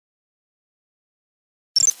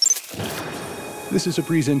This is a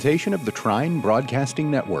presentation of the Trine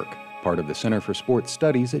Broadcasting Network, part of the Center for Sports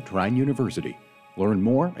Studies at Trine University. Learn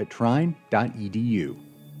more at trine.edu.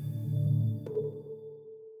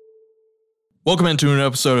 Welcome into an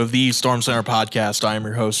episode of the Storm Center Podcast. I am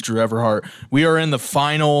your host, Drew Everhart. We are in the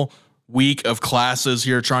final week of classes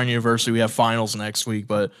here at Trine University. We have finals next week,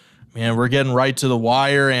 but man, we're getting right to the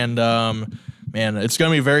wire, and man, it's going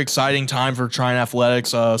to be a very exciting time for Trine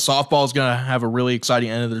Athletics. Softball is going to have a really exciting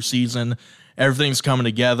end of their season. Everything's coming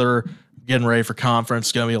together, getting ready for conference.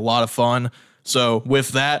 It's going to be a lot of fun. So with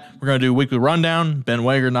that, we're going to do a weekly rundown. Ben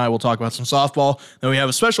Wager and I will talk about some softball. Then we have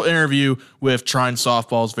a special interview with Trine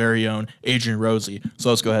Softball's very own Adrian Rosie. So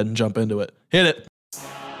let's go ahead and jump into it. Hit it.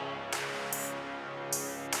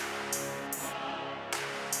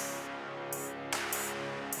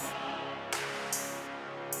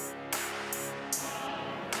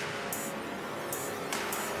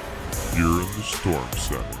 Here in the Storm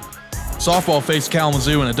Center. Softball faced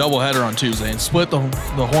Kalamazoo in a doubleheader on Tuesday and split the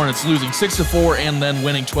Hornets, losing 6-4 and then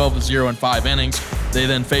winning 12-0 in 5 innings. They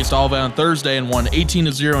then faced Olivet on Thursday and won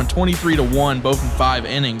 18-0 and 23-1, both in 5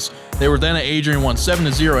 innings. They were then at Adrian, won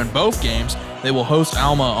 7-0 in both games. They will host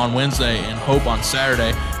Alma on Wednesday and Hope on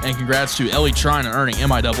Saturday. And congrats to Ellie Trine on earning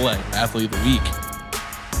MIAA Athlete of the Week.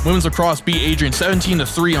 Women's lacrosse beat Adrian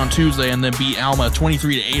 17-3 on Tuesday and then beat Alma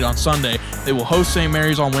 23-8 on Sunday. They will host St.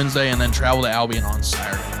 Mary's on Wednesday and then travel to Albion on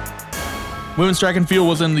Saturday. Women's track and field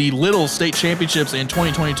was in the Little State Championships and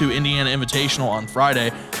 2022 Indiana Invitational on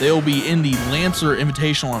Friday. They will be in the Lancer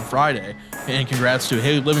Invitational on Friday. And congrats to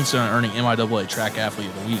Haley Livingston on earning MIAA Track Athlete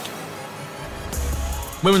of the Week.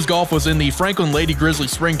 Women's golf was in the Franklin Lady Grizzly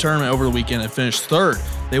Spring Tournament over the weekend and finished third.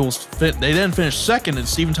 They then finished second at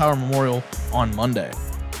Stephen Tyler Memorial on Monday.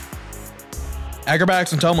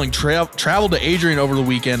 Acrobatics and tumbling traveled to Adrian over the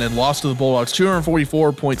weekend and lost to the Bulldogs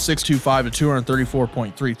 244.625 to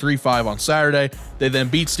 234.335 on Saturday. They then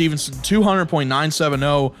beat Stevenson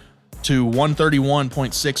 200.970 to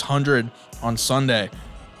 131.600 on Sunday.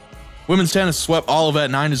 Women's tennis swept Olivet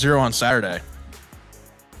 9-0 on Saturday.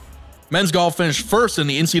 Men's golf finished first in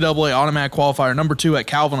the NCAA Automatic Qualifier number 2 at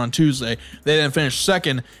Calvin on Tuesday. They then finished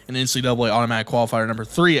second in the NCAA Automatic Qualifier number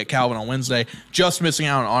 3 at Calvin on Wednesday, just missing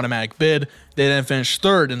out on an automatic bid. They then finished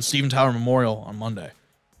third in Stephen Tyler Memorial on Monday.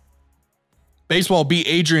 Baseball beat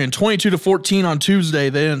Adrian 22-14 on Tuesday.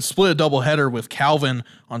 They then split a doubleheader with Calvin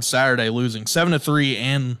on Saturday, losing 7-3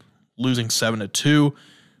 and losing 7-2.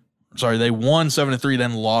 Sorry, they won 7-3,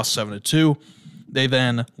 then lost 7-2. They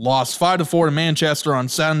then lost 5-4 to Manchester on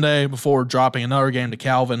Sunday before dropping another game to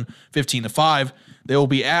Calvin, 15-5. They will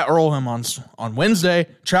be at Earlham on Wednesday,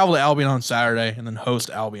 travel to Albion on Saturday, and then host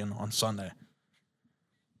Albion on Sunday.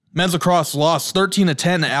 Men's lacrosse lost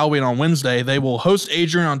 13-10 to Albion on Wednesday. They will host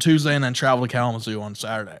Adrian on Tuesday and then travel to Kalamazoo on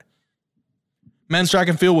Saturday. Men's track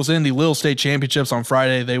and field was in the Little State Championships on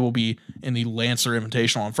Friday. They will be in the Lancer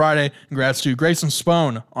Invitational on Friday. Congrats to Grayson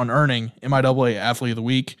Spohn on earning MIAA Athlete of the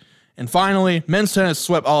Week. And finally, men's tennis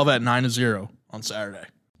swept Olivet 9-0 on Saturday.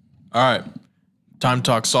 All right, time to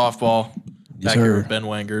talk softball. Yes, Back here sir. with Ben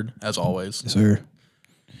Wangard, as always. Yes, sir.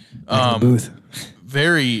 Back in the booth.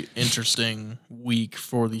 Very interesting week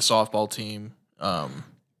for the softball team.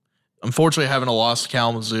 Unfortunately, having a loss to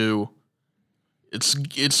Kalamazoo, it's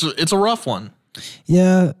a rough one.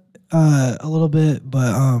 Yeah, a little bit,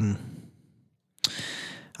 but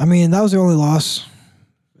I mean, that was the only loss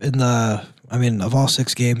in of all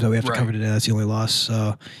 6 games that we have to cover today, that's the only loss.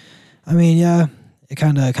 So, I mean, yeah, it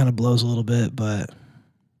kind of blows a little bit, but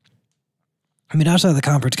I mean, outside of the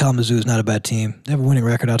conference, Kalamazoo is not a bad team. They have a winning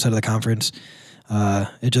record outside of the conference.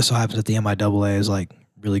 It just so happens that the MIAA is like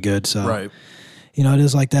really good. So, you know, it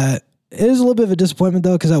is like that. It is a little bit of a disappointment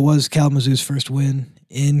though, because that was Kalamazoo's first win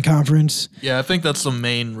in conference. Yeah, I think that's the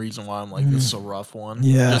main reason why I'm like, this is a rough one.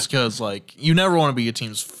 Yeah. Just because, like, you never want to be a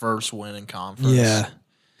team's first win in conference. Yeah.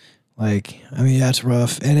 Like, I mean, yeah, it's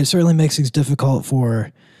rough. And it certainly makes things difficult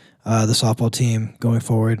for the softball team going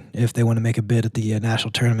forward if they want to make a bid at the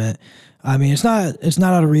national tournament. I mean, it's not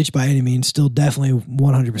out of reach by any means. Still definitely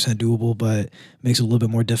 100% doable, but makes it a little bit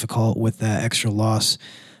more difficult with that extra loss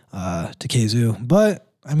to KZoo. But,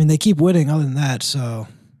 I mean, they keep winning other than that. So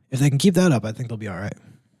if they can keep that up, I think they'll be all right.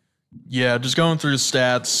 Yeah, just going through the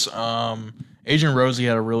stats. Adrian Rosie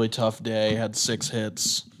had a really tough day, had 6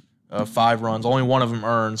 hits. 5 runs, only one of them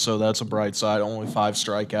earned, so that's a bright side. Only 5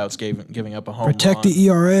 strikeouts, giving up a home Protect run. the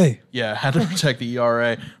ERA. Yeah, had to protect the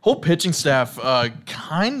ERA. Whole pitching staff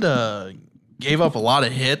kind of gave up a lot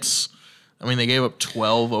of hits. I mean, they gave up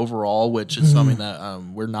 12 overall, which is something that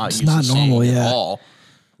we're not used to seeing at all.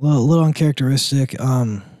 A little uncharacteristic.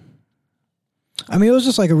 I mean, it was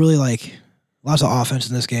just like a really like lots of offense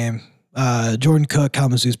in this game. Jordan Cook,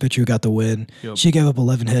 Kalamazoo's pitcher, who got the win. Yep. She gave up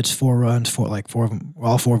 11 hits, 4 runs,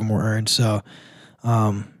 all 4 of them were earned. So,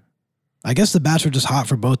 I guess the bats were just hot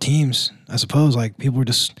for both teams. I suppose like people were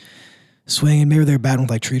just swinging. Maybe they were batting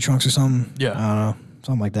with like tree trunks or something. Yeah, I don't know,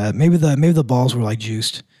 something like that. Maybe the balls were like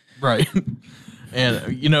juiced. Right.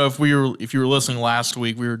 And if you were listening last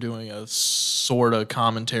week, we were doing a sort of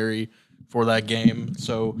commentary for that game.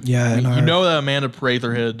 So yeah, that Amanda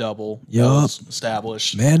Prather hit a double. Yep. That was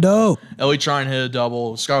established. Mando. Ellie Trine hit a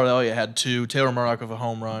double. Scarlett Elliott had 2. Taylor Murdoch with a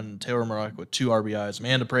home run. Taylor Murdoch with 2 RBIs.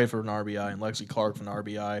 Amanda Prather with an RBI and Lexi Clark with an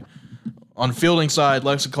RBI. On the fielding side,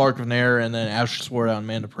 Lexi Clark with an error, and then Ashley Swartout and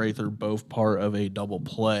Amanda Prather both part of a double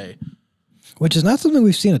play. Which is not something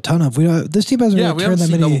we've seen a ton of. This team hasn't really turned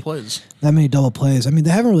that many double plays. I mean,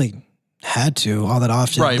 they haven't really had to all that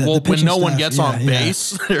often. Right. The when no one gets on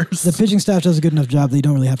base, the pitching staff does a good enough job that you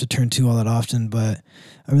don't really have to turn 2 all that often. But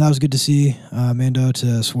I mean, that was good to see Mando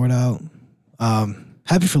to sword out.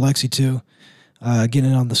 Happy for Lexi too,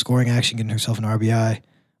 getting in on the scoring action, getting herself an RBI.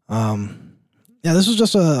 Yeah, this was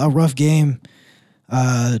just a rough game,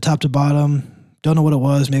 top to bottom. Don't know what it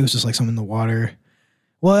was. Maybe it was just like something in the water.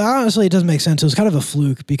 Well, honestly, it doesn't make sense. It was kind of a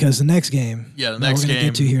fluke because the next game, the next we're going to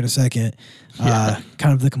get to here in a second,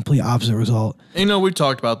 kind of the complete opposite result. We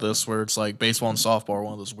talked about this where it's like baseball and softball are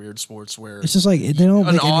one of those weird sports where it's just like they don't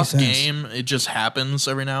make any sense. An off game, it just happens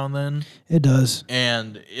every now and then. It does,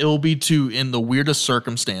 and it'll be in the weirdest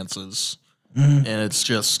circumstances, and it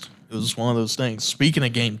was one of those things. Speaking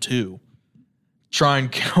of game 2,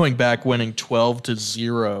 Trine going back, winning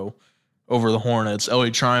 12-0. Over the Hornets. Ellie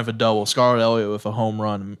Trine with a double. Scarlett Elliott with a home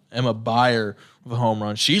run. Emma Byer with a home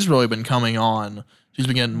run. She's really been coming on. She's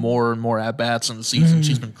been getting more and more at-bats in the season.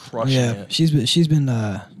 She's been crushing it. She's been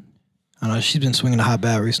I don't know, she's been swinging a hot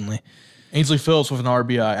bat recently. Ainsley Phillips with an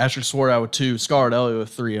RBI. Ashley Swartout with 2. Scarlett Elliott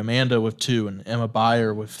with 3. Amanda with 2. And Emma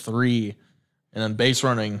Byer with 3. And then base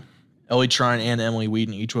running, Ellie Trine and Emily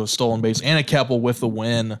Whedon each with a stolen base. Anna Keppel with the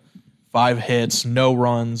win. 5 hits, no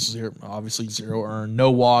runs, obviously 0 earned,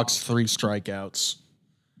 no walks, 3 strikeouts.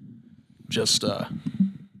 Just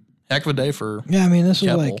heck of a day for I mean, this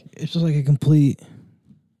Keppel. was it's just like a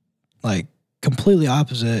completely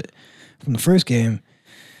opposite from the first game.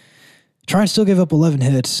 Trine still gave up 11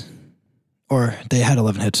 hits, or they had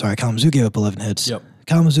 11 hits. Sorry, Kalamazoo gave up 11 hits. Yep.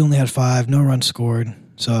 Kalamazoo only had 5, no runs scored.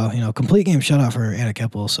 So complete game shutout for Anna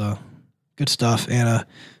Keppel. So good stuff, Anna.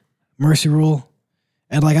 Mercy rule.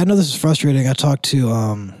 And I know this is frustrating. I talked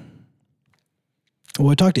to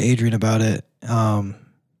Adrian about it. And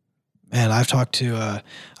I talked to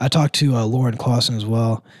Lauren Clausen as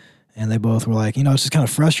well. And they both were like, it's just kind of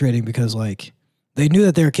frustrating because they knew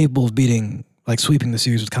that they were capable of sweeping the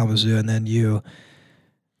series with Kalamazoo, and then you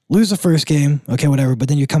lose the first game, okay, whatever, but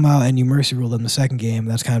then you come out and you mercy rule them the second game.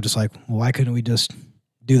 That's kind of just like, well, why couldn't we just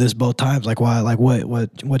do this both times? Why?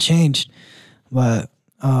 What changed? But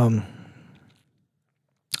I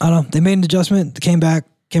don't know. They made an adjustment. They came back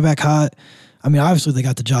hot. I mean, obviously they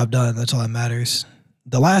got the job done. That's all that matters.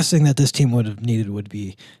 The last thing that this team would have needed would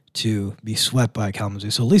be to be swept by Kalamazoo.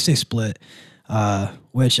 So at least they split,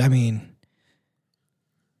 which I mean,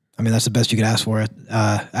 that's the best you could ask for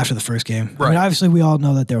after the first game. Right. I mean, obviously we all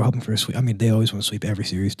know that they were hoping for a sweep. I mean, they always want to sweep every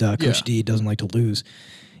series. Coach D doesn't like to lose.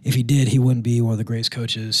 If he did, he wouldn't be one of the greatest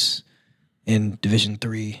coaches in Division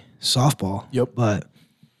III softball. Yep. But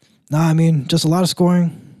no, I mean, just a lot of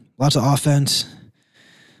scoring. Lots of offense.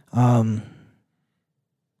 Maybe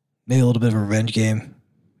a little bit of a revenge game.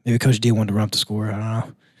 Maybe Coach D wanted to run up the score. I don't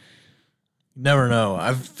know. Never know.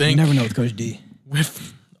 I think you never know with Coach D.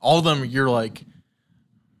 With all of them,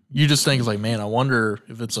 you just think man, I wonder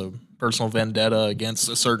if it's a personal vendetta against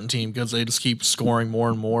a certain team because they just keep scoring more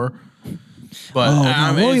and more.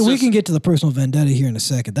 But we can get to the personal vendetta here in a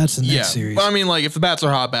second. That's the next series. But I mean, if the bats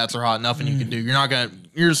are hot. Nothing you can do.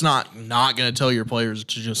 You're just not gonna tell your players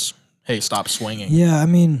to just stop swinging. Yeah, I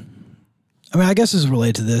mean, I guess it's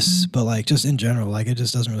related to this, but just in general, it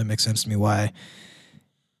just doesn't really make sense to me why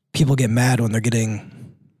people get mad when they're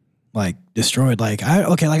getting destroyed. I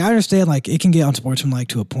understand it can get unsportsmanlike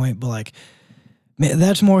to a point, but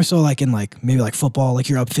that's more so in maybe football,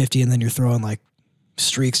 you're up 50 and then you're throwing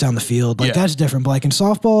streaks down the field. That's different. But in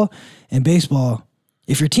softball and baseball,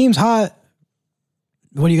 if your team's hot,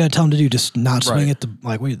 what are you gonna tell them to do? Just not swing at the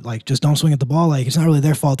just don't swing at the ball. It's not really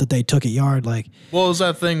their fault that they took it yard. Well, it was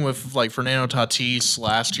that thing with Fernando Tatis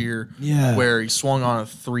last year, where he swung on a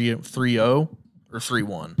 3-0 or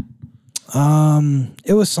 3-1.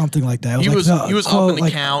 It was something like that. He was up in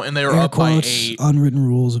the count, and they were up by 8. Unwritten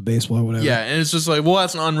rules of baseball or whatever. Yeah, and it's just well,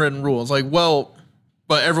 that's an unwritten rule. It's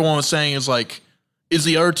but everyone was saying is is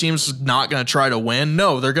the other team's not going to try to win?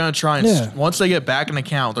 No, they're going to try and once they get back in the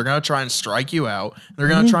count, they're going to try and strike you out. They're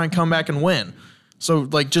going to try and come back and win. So,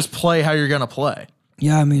 like, just play how you're going to play.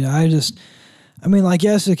 Yeah, I mean, like,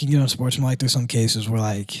 yes, it can get on sportsman. Like, there's some cases where,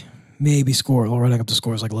 like, maybe running up the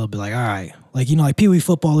scores, like, a little bit, like, all right. Like, you know, like, Pee Wee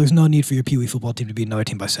football, there's no need for your Pee Wee football team to beat another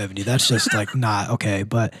team by 70. That's just, like, not okay.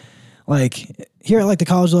 But, like, here at, like, the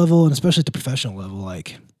college level and especially at the professional level,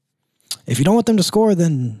 like, if you don't want them to score,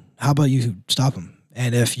 then how about you stop them?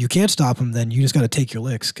 And if you can't stop them, then you just got to take your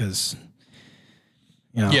licks because,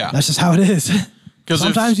 you know, that's just how it is. Because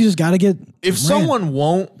sometimes you just got to get. If someone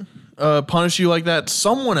won't punish you like that,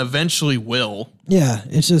 someone eventually will. Yeah,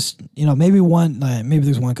 it's just, you know, maybe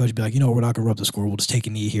there's one coach be like, you know, we're not gonna rub the score. We'll just take a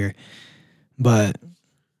knee here. But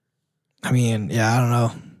I mean, yeah, I don't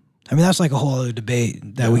know. I mean, that's like a whole other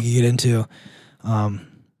debate that we could get into.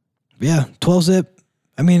 Yeah, 12-zip.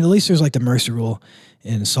 I mean, at least there's like the Mercer rule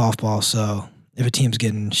in softball, so. If a team's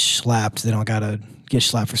getting slapped, they don't got to get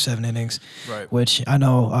slapped for 7 innings, right? Which I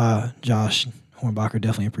know Josh Hornbacher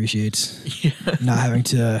definitely appreciates not having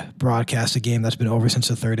to broadcast a game that's been over since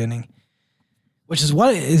the 3rd inning, which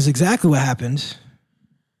is exactly what happened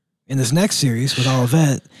in this next series with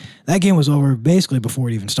Olivet. That game was over basically before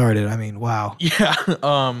it even started. I mean, wow. Yeah.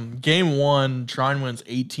 Game 1, Trine wins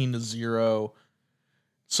 18-0.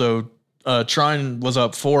 So Trine was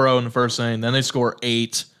up 4-0 in the first inning. Then they score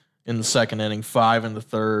 8. In the second inning, 5 in the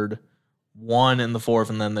third, 1 in the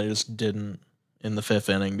fourth, and then they just didn't in the 5th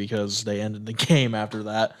inning because they ended the game after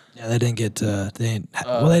that. Yeah, they didn't get. They didn't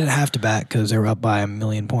have to bat because they were up by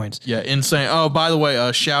 1,000,000 points. Yeah, insane. Oh, by the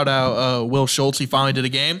way, shout out Will Schultz. He finally did a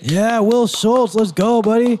game. Yeah, Will Schultz, let's go,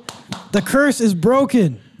 buddy. The curse is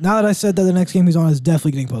broken. Now that I said that, the next game he's on is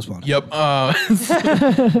definitely getting postponed. Yep. But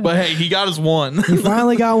hey, he got his one. He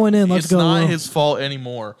finally got one in. Let's go. It's not Will. his fault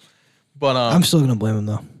anymore. But I'm still gonna blame him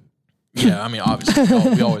though. Yeah, I mean, obviously,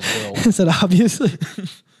 we always will. I said obviously.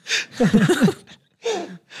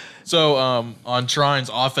 So, on Trine's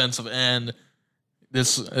offensive end,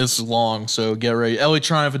 this is long, so get ready. Ellie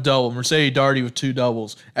Trine with a double, Mercedes Darty with 2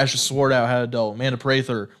 doubles, Ashley Swartout had a double, Amanda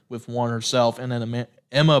Prather with 1 herself, and then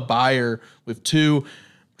Emma Byer with 2.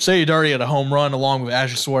 Mercedes Darty had a home run along with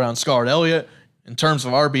Ashley Swartout and Scarlett Elliott. In terms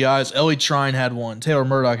of RBIs, Ellie Trine had 1, Taylor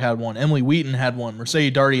Murdoch had 1, Emily Wheaton had 1,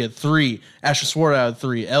 Mercedes Darty had 3, Ashley Swartout had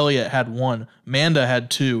 3, Elliott had 1, Amanda had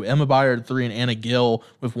 2, Emma Byer had 3, and Anna Gill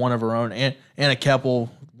with 1 of her own. Anna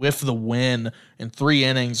Keppel with the win in 3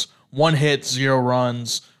 innings, 1 hit, 0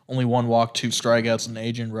 runs, only 1 walk, 2 strikeouts, and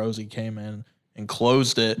Adrian Rosie came in and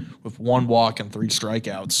closed it with 1 walk and 3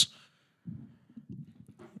 strikeouts.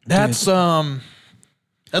 That's a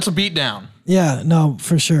beatdown. Yeah, no,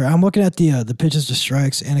 for sure. I'm looking at the pitches to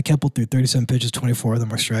strikes. Anna Keppel threw 37 pitches, 24 of them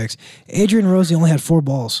were strikes. Adrian Rosie only had 4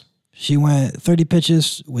 balls. She went 30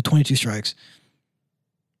 pitches with 22 strikes.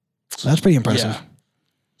 That's pretty impressive. Yeah.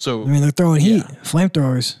 So I mean, they're throwing heat,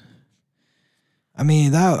 flamethrowers. I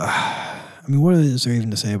mean, what is there even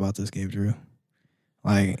to say about this game, Drew?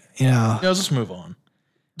 Like, you know. Yeah, let's just move on.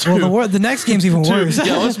 Well, the next game's even worse.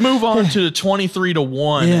 Yeah, let's move on to the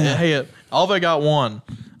 23-1. Yeah. Hey, Olivet got 1.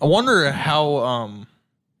 I wonder how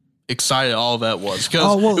excited Olivet was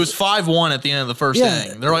because it was 5-1 at the end of the first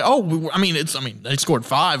inning. They're like, they scored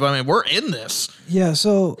 5. I mean, we're in this. Yeah.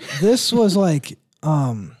 So this was like,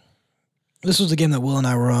 this was the game that Will and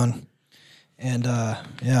I were on, and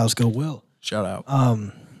let's go, Will. Shout out.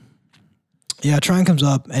 Trine comes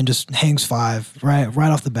up and just hangs 5 right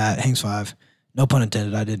off the bat. Hangs 5. No pun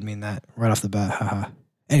intended. I didn't mean that right off the bat. Haha.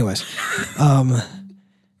 Anyways,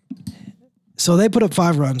 so they put up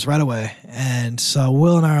 5 runs right away, and so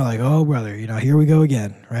Will and I are like, "Oh, brother, you know, here we go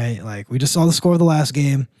again, right? Like we just saw the score of the last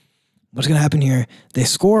game. What's gonna happen here?" They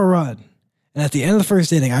score a run, and at the end of the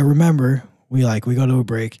first inning, I remember we go to a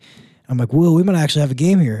break. I'm like, Will, we might actually have a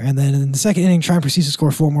game here. And then in the second inning, Trine proceeds to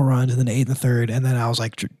score 4 more runs, and then 8 in the third, and then I was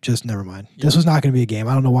like, just never mind. Yeah. This was not going to be a game.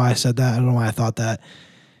 I don't know why I said that. I don't know why I thought that.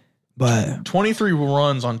 But 23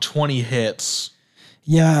 runs on 20 hits.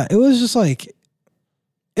 Yeah, it was just like,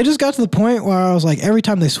 it just got to the point where I was like, every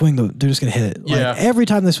time they swing, they're just going to hit it. Like, every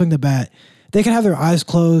time they swing the bat, they can have their eyes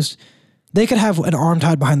closed. They could have an arm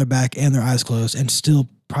tied behind their back and their eyes closed and still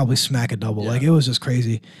probably smack a double. Yeah. Like, it was just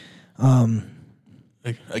crazy.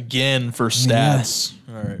 Again, for stats.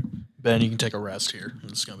 Yeah. All right. Ben, you can take a rest here.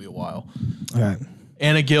 This is going to be a while. All right.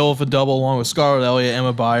 Anna Gill with a double along with Scarlett Elliott,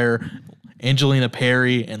 Emma Byer, Angelina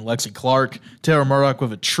Perry, and Lexi Clark. Taylor Murdoch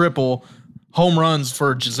with a triple Home runs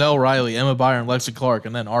for Giselle Riley, Emma Byer, and Lexi Clark,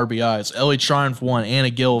 and then RBIs. Ellie Tryon with 1, Anna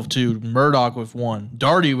Gill with 2, Murdoch with 1,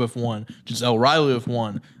 Darty with 1, Giselle Riley with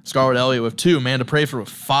 1, Scarlett Elliott with 2, Amanda Prather with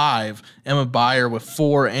 5, Emma Byer with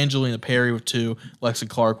 4, Angelina Perry with 2, Lexi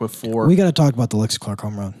Clark with 4. We got to talk about the Lexi Clark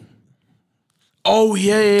home run. Oh,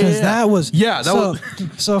 yeah. Because that was... Yeah, that was...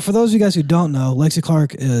 So for those of you guys who don't know, Lexi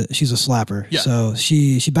Clark, she's a slapper. Yeah. So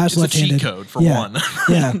she bats left-handed. It's a cheat code for one.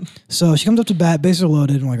 Yeah. So she comes up to bat, bases are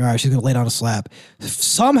loaded. I'm like, all right, she's going to lay down a slap.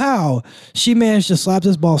 Somehow, she managed to slap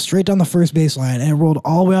this ball straight down the first baseline, and it rolled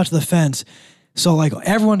all the way out to the fence. So, like,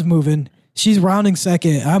 everyone's moving. She's rounding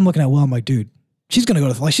second. I'm looking at Will. I'm like, dude, she's going to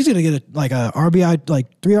go to... Like, she's going to get a RBI,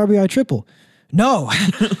 like, 3 RBI triple. No.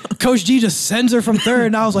 Coach G just sends her from third,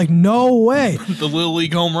 and I was like, no way. The Little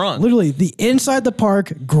League home run. Literally, the inside the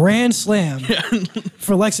park grand slam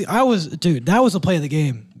for Lexi. That was the play of the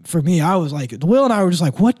game for me. I was like, Will and I were just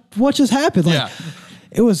like, what just happened? Like,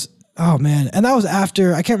 It was, oh man. And that was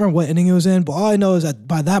after, I can't remember what inning it was in, but all I know is that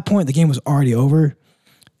by that point, the game was already over.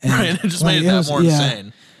 And right, it just made it that more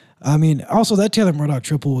insane. I mean, also that Taylor Murdoch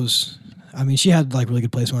triple was, I mean, she had like really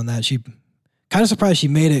good placement on that. She kind of surprised she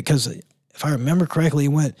made it because if I remember correctly, it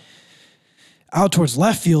went out towards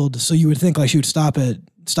left field, so you would think like she would stop at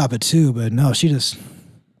 2, but no, she just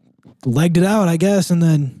legged it out, I guess, and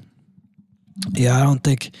then I don't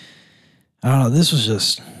know. This was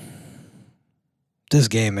just this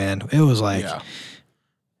game, man. It was like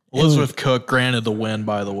Elizabeth Cook granted the win,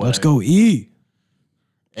 by the way. Let's go E.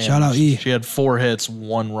 And shout out E. She had 4 hits,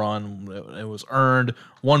 1 run. It was earned.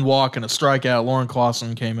 1 walk and a strikeout. Lauren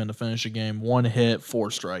Clausen came in to finish the game. 1 hit, 4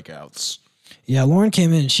 strikeouts. Yeah, Lauren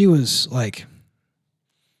came in. She was like,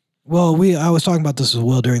 well, I was talking about this with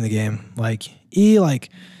Will during the game. Like E, like,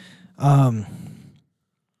 not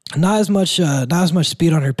as much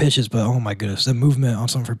speed on her pitches, but oh my goodness, the movement on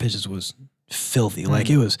some of her pitches was filthy. Like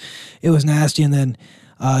it was nasty. And then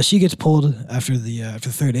she gets pulled after the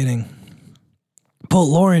third inning. Pull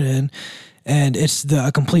Lauren in, and it's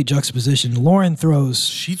a complete juxtaposition. Lauren throws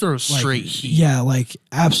straight heat. Yeah, like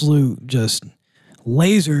absolute just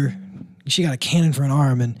laser. She got a cannon for an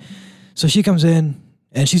arm, and so she comes in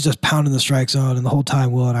and she's just pounding the strike zone. And the whole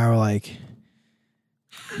time, Will and I were like,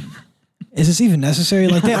 "Is this even necessary?"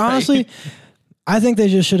 Like they honestly, I think they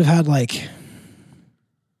just should have had like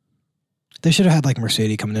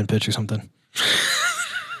Mercedes coming in pitch or something.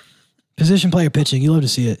 Position player pitching, you love to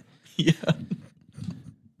see it. Yeah.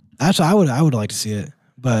 Actually, I would like to see it,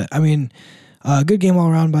 but I mean, good game all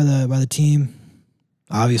around by the team.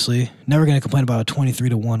 Obviously, never going to complain about a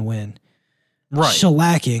 23-1 win. Right,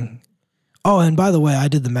 shellacking. Oh, and by the way, I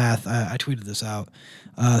did the math. I tweeted this out.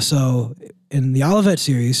 So in the Olivet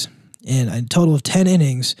series, in a total of 10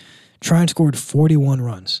 innings, Trine scored 41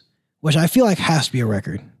 runs, which I feel like has to be a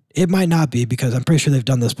record. It might not be because I'm pretty sure they've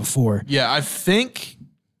done this before. Yeah, I think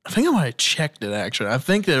I might have checked it, actually. I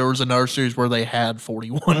think there was another series where they had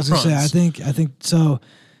 41 runs. Say, I think so.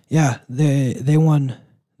 Yeah, they won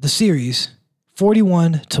the series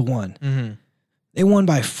 41-1. Mm-hmm. They won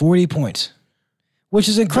by 40 points, which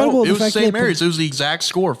is incredible. No, it was St. Mary's. It was the exact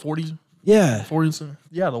score, 40. Yeah. 40.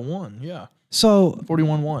 Yeah, the one. Yeah. So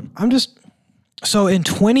 41-1. So in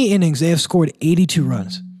 20 innings, they have scored 82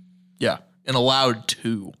 runs. Yeah, and allowed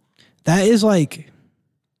 2. That is like...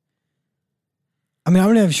 I mean,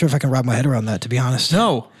 I'm not even sure if I can wrap my head around that, to be honest.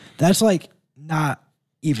 No. That's like not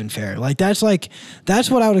even fair. Like that's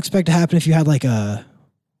what I would expect to happen if you had like a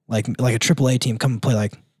AAA team come and play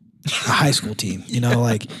like a high school team. You know,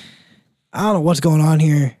 like I don't know what's going on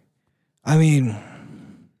here. I mean,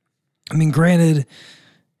 granted,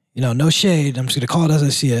 you know, no shade. I'm just gonna call it as I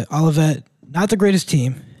see it. Olivet, not the greatest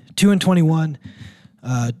team. 2-21.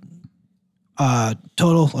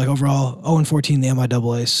 Total, like overall, 0-14 in the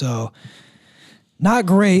MIAA. So not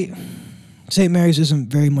great. St. Mary's isn't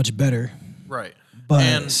very much better. Right.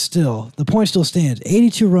 But still, the point still stands.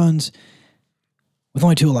 82 runs with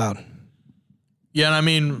only 2 allowed. Yeah, and I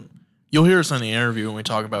mean, you'll hear us in the interview when we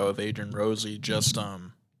talk about it with Adrian Rosie, just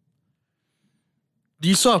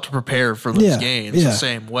you still have to prepare for those games the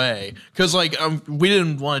same way. Because, like, we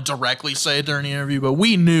didn't want to directly say it during the interview, but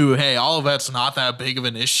we knew, hey, Olivet's not that big of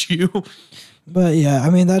an issue. But, yeah,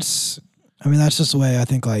 I mean, that's just the way I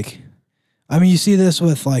think, like, I mean, you see this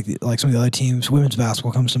with, like some of the other teams. Women's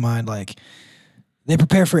basketball comes to mind. Like, they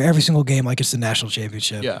prepare for every single game like it's the national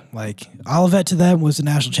championship. Yeah. Like, Olivet to them was the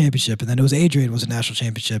national championship, and then it was Adrian was the national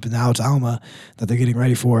championship, and now it's Alma that they're getting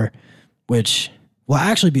ready for, which will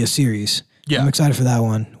actually be a series. Yeah. I'm excited for that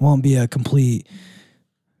one. Won't be a complete...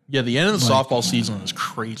 Yeah, the end of the softball season is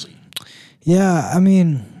crazy. Yeah, I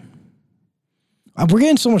mean, We're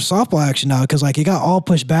getting so much softball action now because like it got all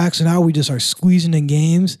pushed back, so now we just are squeezing in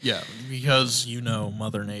games. Yeah, because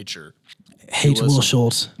Mother Nature hates Will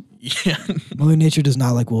Schultz. Yeah, Mother Nature does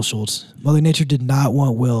not like Will Schultz. Mother Nature did not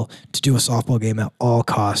want Will to do a softball game at all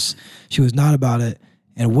costs. She was not about it,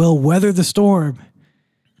 and Will weathered the storm,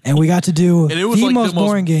 and we got to do the most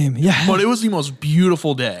boring game. Yeah, but it was the most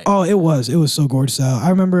beautiful day. Oh, it was. It was so gorgeous out. I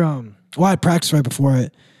remember. I had practice right before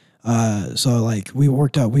it. So like we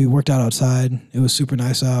worked out outside. It was super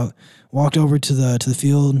nice out. Walked over to the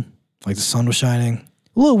field, like the sun was shining.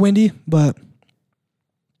 A little windy, but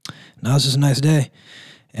now it's just a nice day.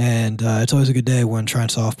 And it's always a good day when trying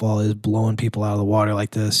softball is blowing people out of the water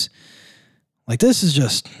like this. Like this is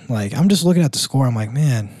just like I'm just looking at the score. I'm like,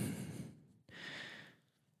 man.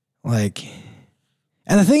 Like,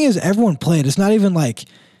 and the thing is, everyone played. It's not even like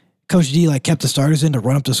Coach D like kept the starters in to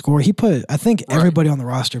run up the score. He put, I think everybody on the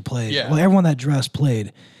roster played. Yeah. Well, everyone that dressed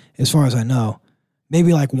played, as far as I know.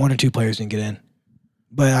 Maybe like 1 or 2 players didn't get in.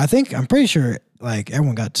 But I'm pretty sure like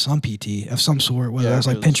everyone got some PT of some sort, whether it was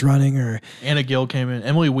like pinch running or. Anna Gill came in.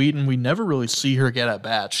 Emily Wheaton, we never really see her get at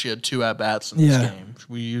bats. She had 2 at bats in this game.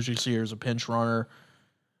 We usually see her as a pinch runner.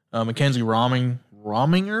 Mackenzie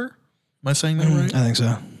Rominger, am I saying that right? I think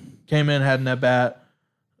so. Came in, had an at bat.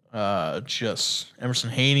 Just Emerson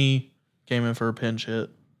Haney came in for a pinch hit.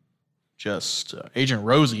 Just Agent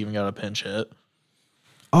Rosie even got a pinch hit.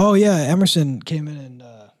 Oh yeah, Emerson came in and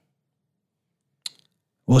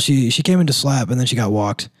she came in to slap and then she got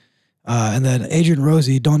walked. And then Adrian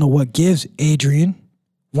Rosie, don't know what gives Adrian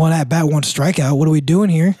 1 at bat, 1 strikeout. What are we doing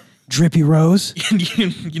here? Drippy Rose.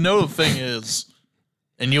 You know the thing is,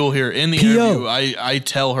 and you'll hear in the interview, I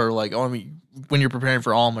tell her like, oh, I mean, when you're preparing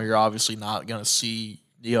for Alma, you're obviously not gonna see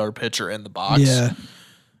the other pitcher in the box. Yeah.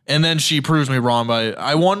 And then she proves me wrong by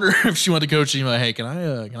I wonder if she went to coach and like, hey, can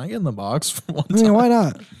I get in the box for one time? I mean, why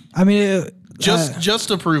not? I mean, just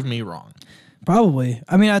to prove me wrong. Probably.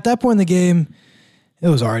 I mean, at that point in the game, it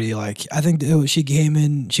was already like I think she came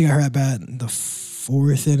in. She got her at bat in the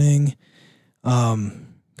 4th inning.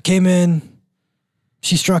 Came in.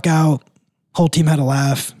 She struck out. Whole team had a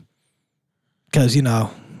laugh because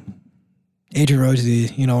Adrian Rosie.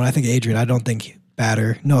 When I think Adrian, I don't think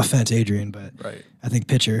batter. No offense, Adrian, but right. I think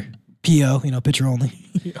pitcher. PO. Pitcher only.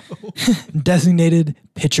 Designated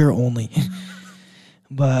pitcher only.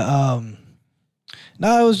 But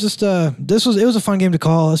no, it was just it was a fun game to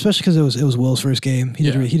call, especially because it was Will's first game. He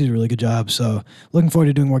did a really good job. So looking forward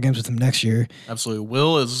to doing more games with him next year. Absolutely,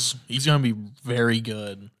 he's going to be very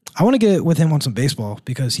good. I want to get with him on some baseball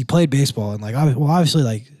because he played baseball and obviously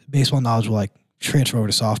like baseball knowledge will like transfer over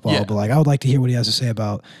to softball, but like I would like to hear what he has to say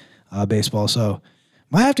about baseball. So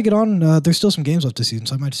might have to get on. There's still some games left this season,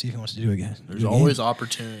 so I might see if he wants to do it again. There's always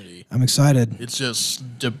opportunity. I'm excited. It's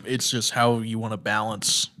just how you want to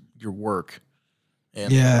balance your work.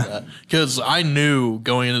 And because I knew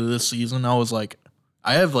going into this season, I was like,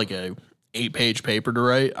 I have like a 8-page paper to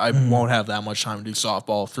write. I won't have that much time to do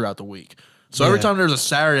softball throughout the week. So every time there's a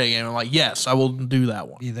Saturday game, I'm like, yes, I will do that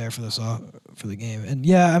one. Be there for the game. And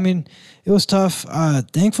I mean, it was tough.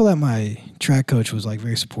 Thankful that my track coach was like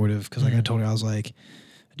very supportive because like I told her, I was like,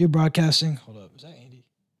 I do broadcasting. Hold up, is that Andy?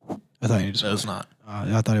 I thought he just. No, it's not.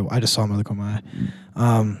 I thought I just saw him in the corner of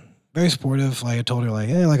my eye. Very supportive. Like I told her, like,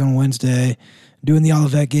 hey, like on Wednesday, doing the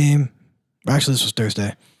Olivet game. Actually, this was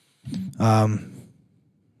Thursday.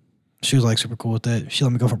 She was like super cool with it. She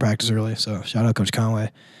let me go for practice early. So shout out Coach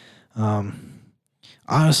Conway.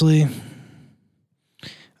 Honestly,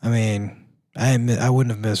 I mean, I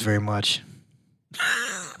wouldn't have missed very much.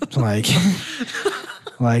 like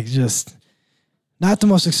just not the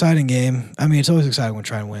most exciting game. I mean, it's always exciting when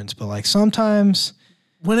Trine wins, but like sometimes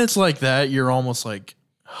when it's like that, you're almost like,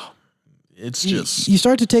 it's just you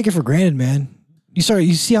start to take it for granted, man. You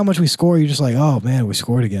see how much we score. You're just like, oh man, we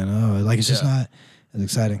scored again. Oh, like it's just not as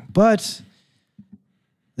exciting. But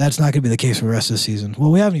that's not going to be the case for the rest of the season.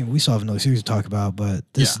 Well, we still have another series to talk about,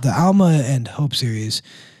 but the Alma and Hope series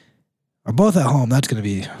are both at home. That is going to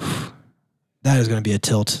be a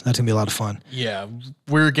tilt. That's going to be a lot of fun. Yeah,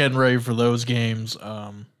 we're getting ready for those games.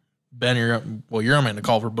 Ben, you're on the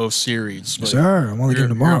call for both series. Yes, sir. I'm only doing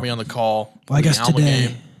tomorrow. You're going to be on the call. Well, I guess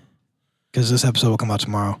today, because this episode will come out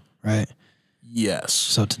tomorrow, right? Yes.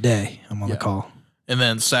 So today I'm on the call. And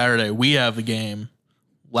then Saturday we have the game.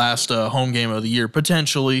 Last home game of the year,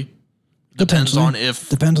 potentially. Depends on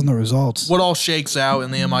the results. What all shakes out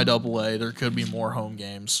in the MIAA. There could be more home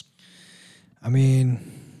games. I mean,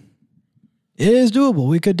 it is doable.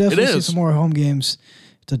 We could definitely see some more home games.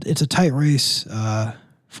 It's a tight race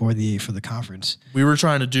for the conference. We were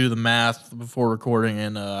trying to do the math before recording,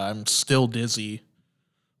 and I'm still dizzy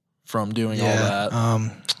from doing all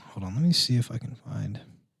that. Hold on, let me see if I can find.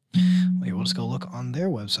 Wait, we'll just go look on their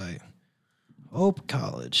website. Hope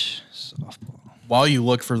College softball. While you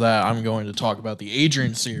look for that, I'm going to talk about the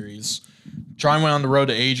Adrian series. Trine went on the road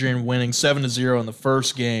to Adrian, winning 7-0 in the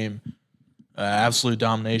first game. Absolute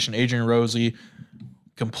domination. Adrian Rosie,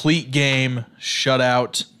 complete game,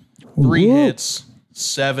 shutout, 3 hits,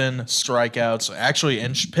 7 strikeouts. Actually,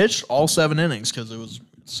 and pitched all 7 innings because it was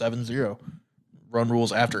 7-0. Run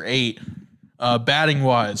rules after 8. Batting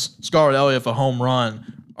wise, Scarlett Elliott a home run.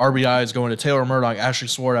 RBI is going to Taylor Murdoch, Ashley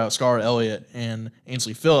Swartout, Scarlett Elliott, and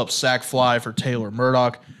Ainsley Phillips. Sack fly for Taylor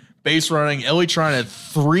Murdoch. Base running, Ellie Trine had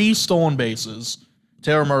 3 stolen bases.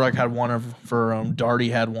 Taylor Murdoch had 1 of her own. Darty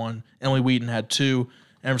had 1. Emily Wheaton had 2.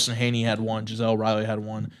 Emerson Haney had 1. Giselle Riley had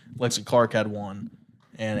 1. Lexi Clark had 1.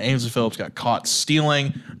 And Ainsley Phillips got caught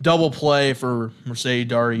stealing. Double play for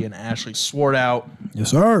Mercedes Darty and Ashley Swartout. Yes,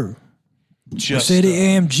 sir. Mercedes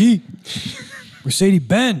AMG. Mercedes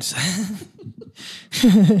Benz.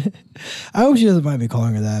 I hope she doesn't mind me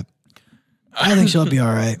calling her that. I think she'll be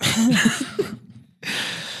all right.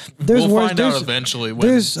 We'll find out eventually.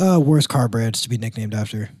 There's worse car brands to be nicknamed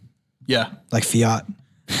after. Yeah. Like Fiat.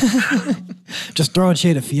 Just throwing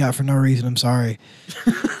shade at Fiat for no reason. I'm sorry.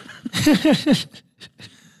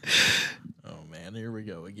 Oh, man. Here we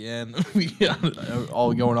go again. We got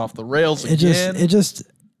all going off the rails again.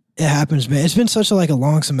 It happens, man. It's been such a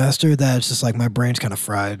long semester that it's just like my brain's kind of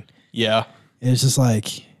fried. Yeah. It's just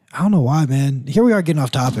like, I don't know why, man. Here we are getting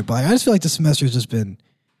off topic, but I just feel like this semester has just been,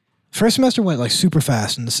 first semester went super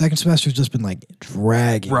fast, and the second semester has just been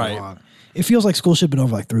dragging along. It feels like school should have been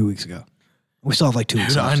over 3 weeks ago. We still have 2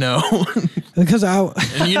 weeks left. I know. Because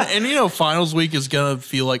finals week is going to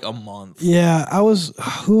feel like a month. Yeah,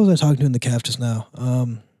 who was I talking to in the CAF just now?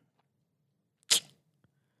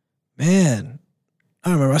 Man, I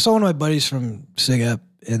don't remember. I saw one of my buddies from SIGEP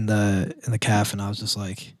in the CAF, and I was just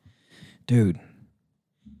like, dude,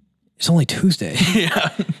 it's only Tuesday.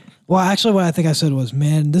 Yeah. Well, actually, what I think I said was,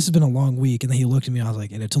 man, this has been a long week. And then he looked at me and I was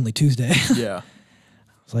like, and it's only Tuesday. Yeah.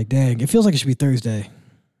 I was like, dang, it feels like it should be Thursday.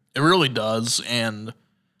 It really does. And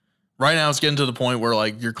right now it's getting to the point where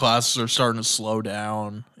your classes are starting to slow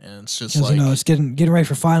down. And it's just it's getting ready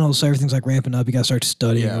for finals. So everything's ramping up. You got to start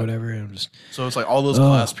studying or whatever. And so it's all those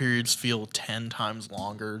class periods feel 10 times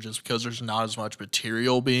longer just because there's not as much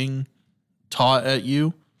material being taught at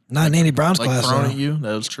you. Not in Andy Brown's class. Thrown at you?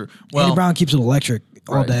 That is true. Well, Andy Brown keeps it electric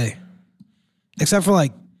all day. Except for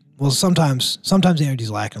sometimes the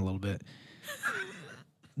energy's lacking a little bit.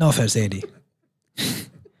 No offense, Andy.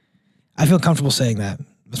 I feel comfortable saying that.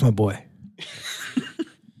 That's my boy.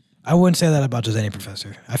 I wouldn't say that about just any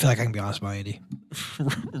professor. I feel like I can be honest about Andy.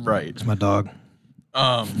 Right. It's my dog.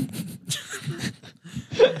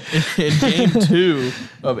 In game 2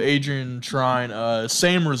 of Adrian Trine,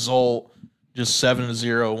 same result. Just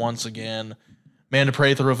 7-0 once again. Amanda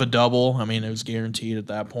Prather with a double. I mean, it was guaranteed at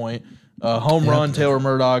that point. Home run, Taylor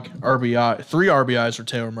Murdoch. RBI, 3 RBIs for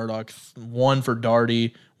Taylor Murdoch. 1 for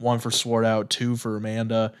Darty, 1 for Swartout, 2 for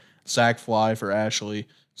Amanda. Sack fly for Ashley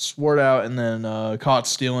Swartout. And then caught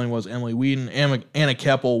stealing was Emily Wheaton. Anna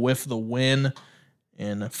Keppel with the win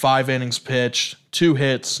in 5 innings pitched. 2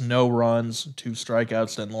 hits, no runs, 2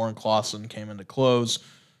 strikeouts. Then Lauren Clausen came into close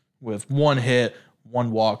with 1 hit,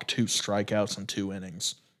 1 walk, 2 strikeouts in 2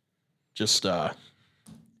 innings. Just, I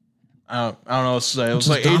don't know what to say. It was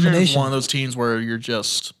Adrian's one of those teams where you're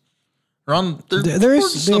just, they're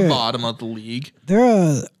towards the bottom of the league.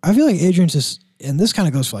 I feel like Adrian's just, and this kind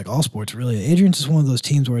of goes for all sports really. Adrian's just one of those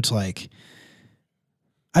teams where it's I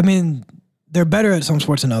mean, they're better at some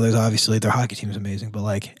sports than others, obviously. Their hockey team is amazing,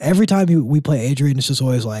 but every time we play Adrian, it's just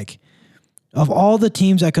always of all the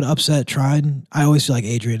teams that could upset Trine, I always feel like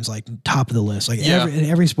Adrian's top of the list. In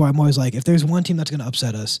every sport, I'm always if there's one team that's going to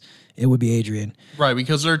upset us, it would be Adrian. Right,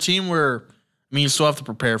 because they're a team where, you still have to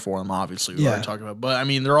prepare for them, obviously. We already talked about, but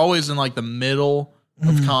they're always in the middle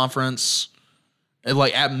of conference. And,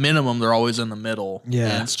 at minimum, they're always in the middle. Yeah,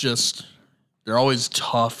 and it's just they're always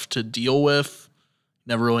tough to deal with.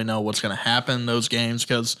 Never really know what's going to happen in those games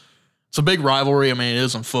because it's a big rivalry. It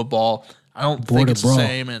is in football. I don't think it's the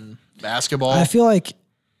same in basketball. I feel like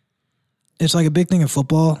it's a big thing in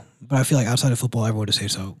football, but I feel like outside of football, everyone just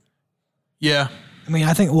hates Hope. Yeah.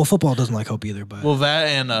 I think, football doesn't like Hope either, but. Well, that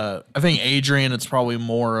and I think Adrian, it's probably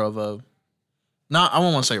more of I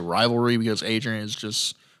don't want to say rivalry because Adrian is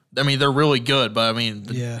just, they're really good, but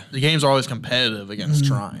the games are always competitive against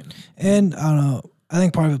Trine. And I don't know, I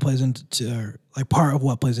think part of it plays into, part of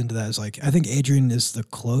what plays into that is I think Adrian is the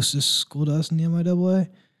closest school to us in the MIAA,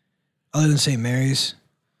 other than St. Mary's.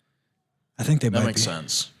 I think that makes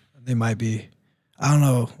sense. They might be. I don't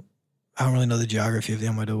know. I don't really know the geography of the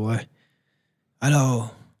MIAA. I know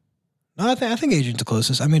No, I think Adrian's the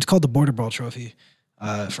closest. I mean, it's called the Border Brawl Trophy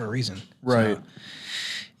for a reason. Right. So,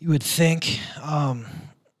 you would think.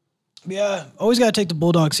 Yeah, always got to take the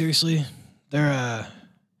Bulldogs seriously. They're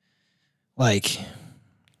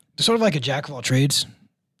sort of like a jack of all trades.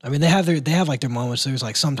 I mean, they have like their moments. There's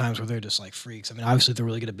like sometimes where they're just like freaks. I mean, obviously they're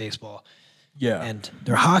really good at baseball. Yeah. And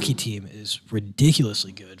their hockey team is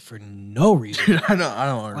ridiculously good for no reason. Dude, I don't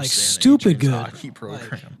understand. Like stupid Adrian's good. hockey program.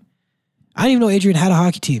 Like, I didn't even know Adrian had a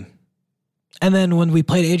hockey team. And then when we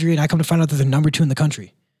played Adrian, I come to find out that they're number 2 in the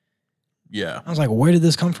country. Yeah. I was like, where did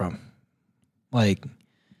this come from? Like,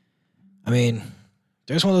 I mean,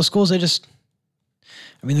 there's one of those schools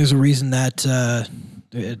there's a reason that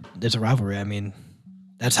it's a rivalry. I mean,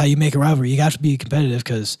 that's how you make a rivalry. You have to be competitive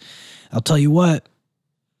because I'll tell you what,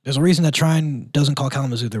 there's a reason that Trine doesn't call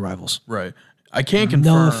Kalamazoo their rivals. Right. I can't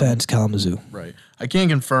confirm. No offense, Kalamazoo. Right. I can't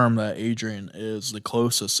confirm that Adrian is the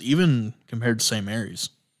closest, even compared to St. Mary's.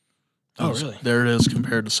 Oh, really? There it is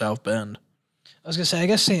compared to South Bend. I was going to say, I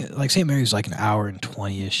guess St. Mary's is like an hour and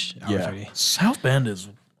 20-ish, hour 30. South Bend is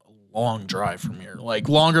a long drive from here. Like,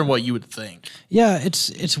 longer than what you would think. Yeah,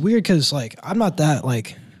 it's weird because, like, I'm not that,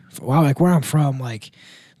 like where I'm from, like,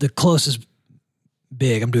 the closest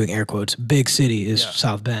big, I'm doing air quotes, big city is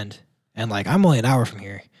South Bend. And, like, I'm only an hour from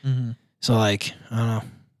here. Mm-hmm. So, like, I don't know.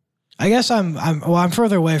 I guess I'm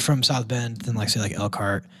further away from South Bend than, like, say, like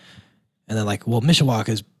Elkhart. And then, like, well, Mishawaka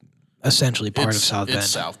is essentially part of South Bend. It's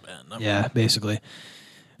South Bend. Yeah, basically.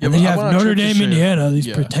 Yeah, and then you have on a Notre trip to Dame, share. Indiana,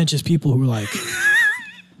 these pretentious people who are like,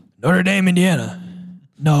 Notre Dame, Indiana.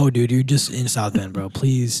 No, dude, you're just in South Bend, bro.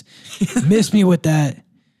 Please miss me with that.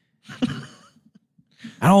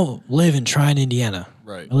 I don't live in Trine, Indiana.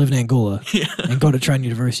 Right. I live in Angola and go to Trine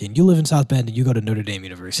University. And you live in South Bend and you go to Notre Dame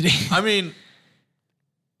University. I mean,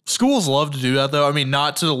 schools love to do that, though. I mean,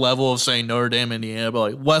 not to the level of saying Notre Dame, Indiana, but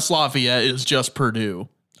like West Lafayette is just Purdue.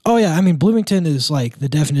 Oh, yeah. I mean, Bloomington is like the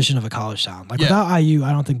definition of a college town. Like without IU,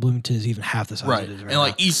 I don't think Bloomington is even half the size Right. it is right And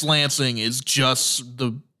like now. East Lansing is just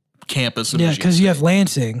the campus of Yeah, Michigan because you State. have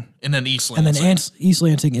Lansing. And then East Lansing. And then East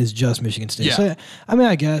Lansing is just Michigan State. Yeah. So, I mean,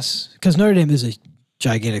 I guess, because Notre Dame is a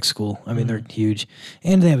gigantic school. I mean, they're huge.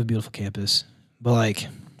 And they have a beautiful campus. But, like,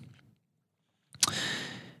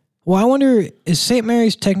 well, I wonder, is St.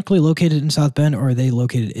 Mary's technically located in South Bend, or are they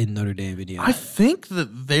located in Notre Dame, Indiana? I think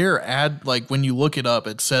that they're like, when you look it up,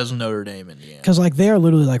 it says Notre Dame, Indiana. Because, like, they are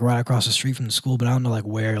literally, like, right across the street from the school, but I don't know, like,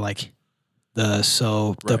 where, like,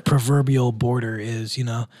 the proverbial border is, you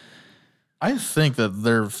know? I think that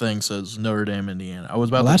their thing says Notre Dame, Indiana.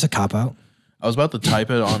 That's a cop-out. I was about to type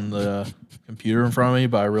it on the computer in front of me,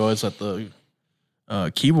 but I realized that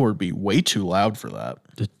the keyboard would be way too loud for that.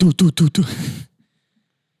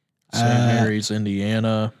 St. Mary's,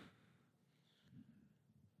 Indiana.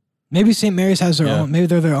 Maybe St. Mary's has their own. Maybe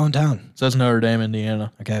they're their own town. It says Notre Dame,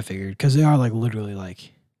 Indiana. Okay, I figured. Because they are, like, literally,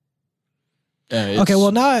 like... Yeah, Okay,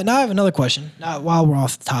 well, now I have another question. While we're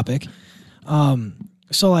off the topic.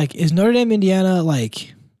 So, like, is Notre Dame, Indiana,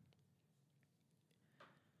 like...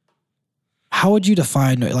 How would you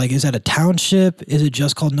define, like, is that a township? Is it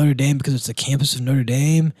just called Notre Dame because it's the campus of Notre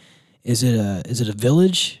Dame? Is it a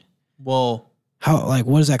village? Well, How, like,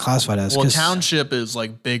 what is that classified as? well, township is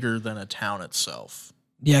like bigger than a town itself.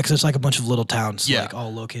 Yeah, because it's like a bunch of little towns, Yeah. like,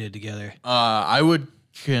 all located together.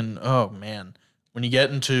 Oh man, when you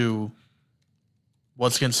get into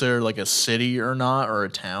what's considered like a city or not, or a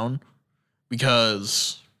town,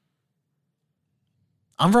 because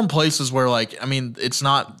I'm from places where, like, I mean, it's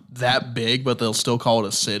not that big, but they'll still call it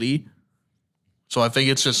a city. So I think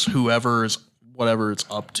it's just whatever it's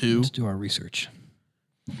up to. Let's do our research.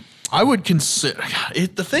 I would consider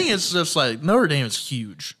it. The thing is just like Notre Dame is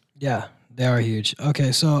huge. Yeah, they are huge.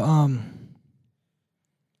 Okay, so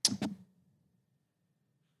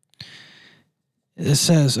it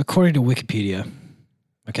says, according to Wikipedia,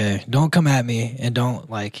 okay, don't come at me and don't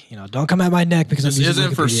come at my neck because This I'm using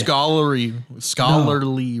isn't for Wikipedia.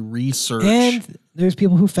 scholarly research. And there's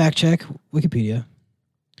people who fact check Wikipedia.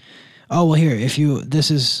 Oh, well, here,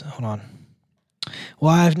 hold on.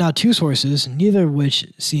 Well, I have now 2 sources, neither of which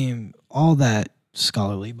seem all that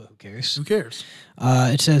scholarly, but who cares? Who cares?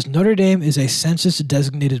 It says Notre Dame is a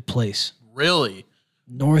census-designated place Really?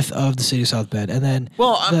 north of the city of South Bend. And then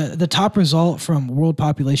Well, the top result from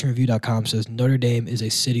worldpopulationreview.com says Notre Dame is a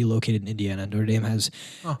city located in Indiana. Notre Dame has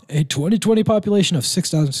a 2020 population of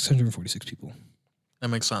 6,646 people. that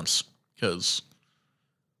makes sense because,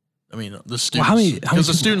 I mean, the students. Well, how many because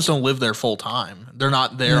the people- students don't live there full time. They're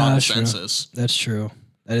not there Yeah, on the that's true. census. That's true.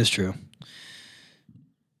 That is true.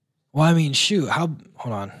 Well, I mean, shoot. Hold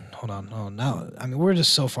on. Now, I mean, we're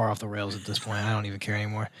just so far off the rails at this point. I don't even care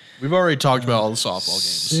anymore. We've already talked about all the softball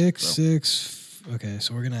games. 6, Okay,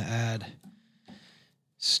 so we're going to add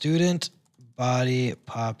student body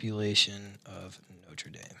population of Notre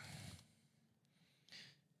Dame.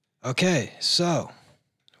 Okay, so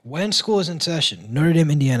when school is in session, Notre Dame,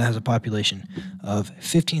 Indiana has a population of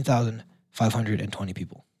 15,520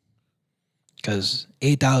 people. Because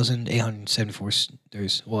 8,874,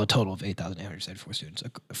 there's, well, a total of 8,874 students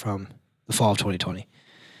from the fall of 2020.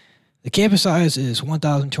 The campus size is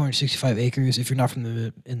 1,265 acres. If you're not from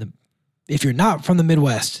the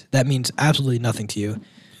Midwest, that means absolutely nothing to you.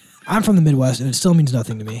 I'm from the Midwest, and it still means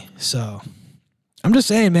nothing to me. So I'm just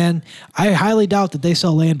saying, man, I highly doubt that they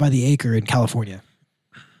sell land by the acre in California.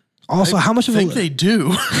 Also, how much of I think they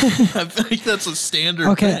do. I think that's a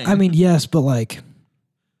standard thing. I mean, yes, but like,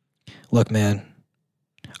 look, man,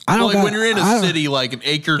 when you're in a city, like an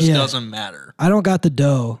acres doesn't matter. I don't got the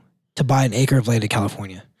dough to buy an acre of land in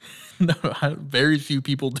California. No, very few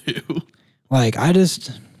people do. Like, I mean,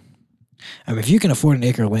 if you can afford an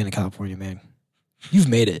acre of land in California, man, you've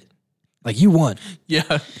made it. Like, you won.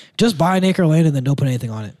 Yeah. Just buy an acre of land and then don't put anything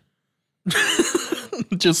on it.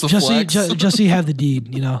 just flex. Just so you have the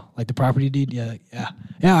deed, like the property deed. Yeah.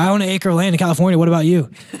 I own an acre of land in California. What about you?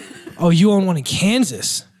 Oh, you own one in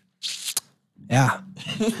Kansas. Yeah.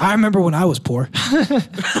 I remember when I was poor.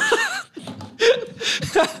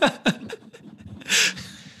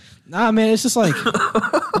 Nah, man, it's just like,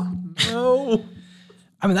 No.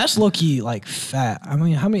 I mean, that's low-key, like, fat. I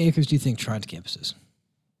mean, how many acres do you think Trine's campus is?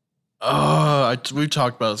 We've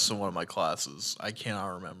talked about this in one of my classes. I cannot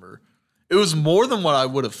remember. It was more than what I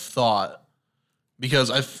would have thought because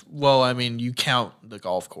you count the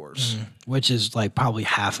golf course. Which is, like, probably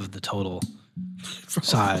half of the total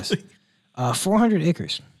size. 400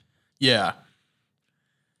 acres. Yeah.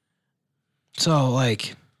 So,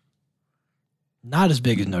 like, not as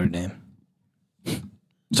big as Notre Dame.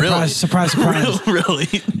 Surprise. Really?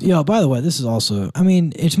 Yo, by the way, this is also, I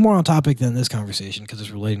mean, it's more on topic than this conversation because it's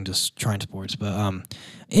relating to Trine sports. But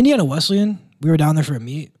Indiana Wesleyan, we were down there for a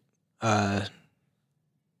meet this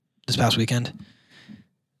past weekend.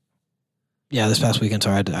 Yeah, this past weekend.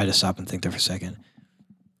 Sorry, I just stopped and think there for a second.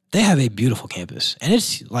 They have a beautiful campus, and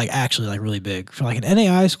it's like actually like really big for like an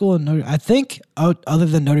NAI school. I think other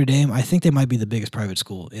than Notre Dame, I think they might be the biggest private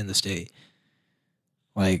school in the state.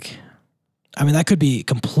 Like, I mean, that could be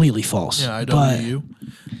completely false. Yeah, IWU.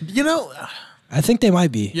 I think they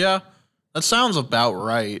might be. Yeah, that sounds about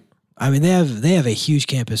right. I mean, they have a huge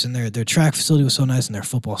campus, and their track facility was so nice, and their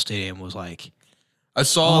football stadium was like. I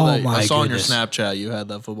saw on your goodness. Snapchat you had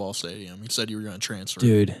that football stadium. You said you were going to transfer,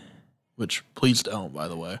 dude. Which please don't, by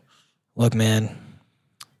the way. Look, man.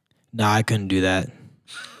 Nah, I couldn't do that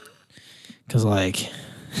because like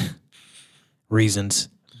reasons,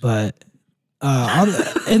 but.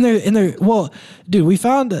 Well, dude, we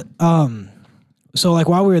found so like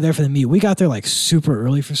while we were there for the meet, we got there like super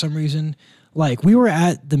early for some reason. Like we were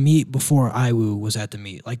at the meet before IWU was at the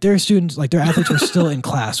meet. Like their students, like their athletes were still in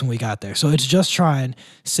class when we got there. So it's just Trine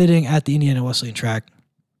sitting at the Indiana Wesleyan track.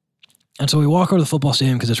 And so we walk over to the football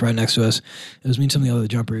stadium because it's right next to us. It was me and some of the other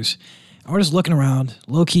jumpers. And we're just looking around,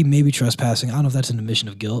 low key maybe trespassing. I don't know if that's an admission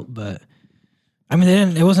of guilt, but I mean,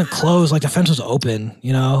 it wasn't closed. Like the fence was open,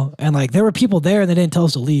 and like there were people there and they didn't tell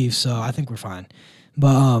us to leave. So I think we're fine.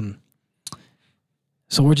 But,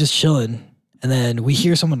 so we're just chilling. And then we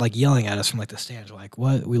hear someone like yelling at us from like the stands. We're like,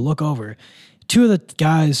 what? We look over. Two of the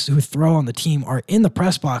guys who throw on the team are in the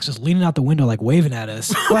press box, just leaning out the window, like waving at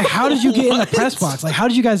us. Like, how did you get in the press box? Like, how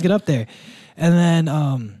did you guys get up there? And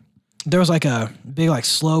then, there was like a big like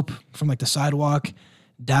slope from like the sidewalk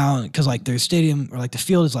down. Cause like their stadium or like the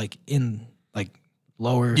field is like in like,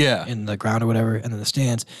 lower in the ground or whatever, and then the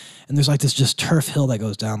stands. And there's like this just turf hill that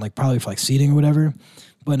goes down, like probably for like seating or whatever.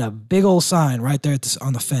 But in a big old sign right there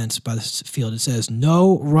on the fence by the field, it says,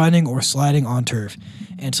 no running or sliding on turf.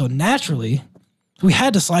 And so naturally, we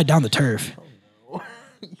had to slide down the turf. Oh,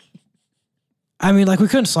 no. I mean, like we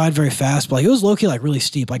couldn't slide very fast, but like it was low-key like really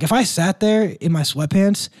steep. Like if I sat there in my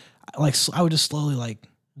sweatpants, like I would just slowly like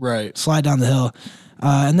slide down the hill.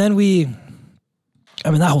 And then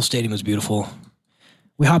that whole stadium was beautiful.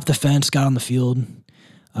 We hopped the fence, got on the field,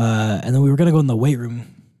 and then we were going to go in the weight room.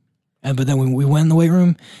 But then when we went in the weight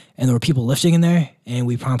room, and there were people lifting in there, and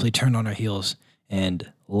we promptly turned on our heels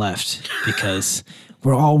and left because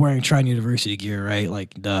we're all wearing Trine University gear, right?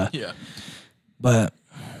 Like, duh. Yeah. But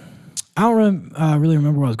I don't really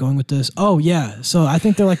remember where I was going with this. Oh, yeah. So I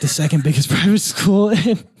think they're like the second biggest private school.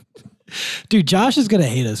 Dude, Josh is going to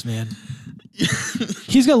hate us, man.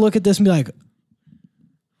 He's going to look at this and be like,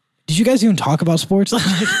 did you guys even talk about sports?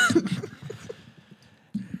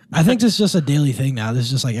 I think this is just a daily thing now. This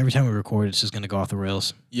is just like every time we record, it's just going to go off the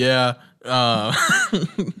rails. Yeah.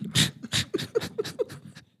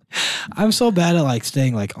 I'm so bad at like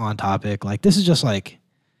staying like on topic. Like this is just like,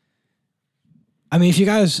 I mean, if you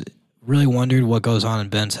guys really wondered what goes on in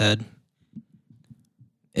Ben's head,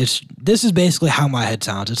 this is basically how my head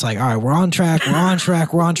sounds. It's like, all right, we're on track,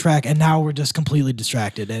 and now we're just completely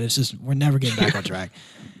distracted, and it's just we're never getting back on track.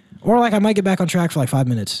 Or like I might get back on track for like 5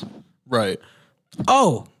 minutes. Right.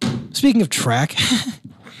 Oh, speaking of track,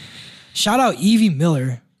 shout out Evie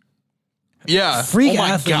Miller. Yeah. Freak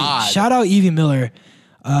athlete. God. Shout out Evie Miller.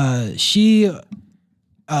 She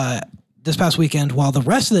this past weekend, while the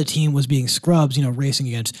rest of the team was being scrubs, racing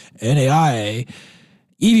against NAIA,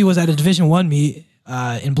 Evie was at a Division I meet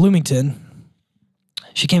in Bloomington.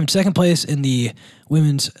 She came in second place in the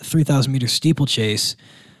women's 3,000 meter steeplechase.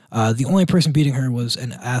 The only person beating her was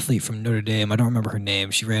an athlete from Notre Dame. I don't remember her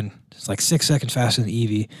name. She ran like 6 seconds faster than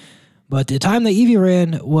Evie. But the time that Evie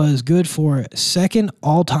ran was good for second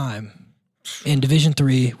all-time in Division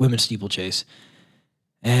III women's steeplechase.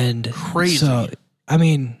 And crazy. So, I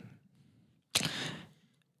mean,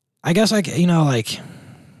 I guess I don't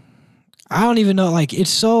even know. Like,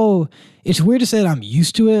 it's weird to say that I'm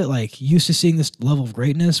used to it, like used to seeing this level of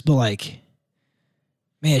greatness, but like,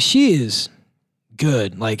 man, she is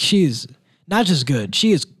good. Like, she is not just good,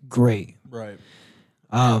 she is great. Right.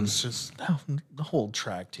 It's just the whole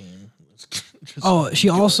track team. She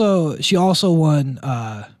also won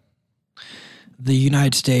the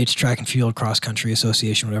United States Track and Field Cross Country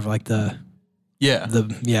Association, whatever. Like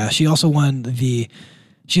she also won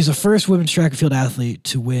she's the first women's track and field athlete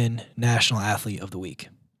to win National Athlete of the Week.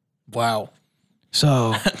 Wow.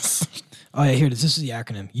 So, here it is. This is the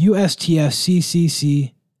acronym.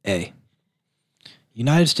 USTFCCCA.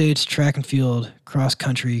 United States Track and Field Cross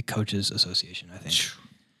Country Coaches Association, I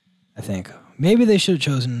think. Maybe they should have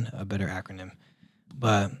chosen a better acronym.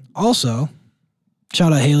 But also,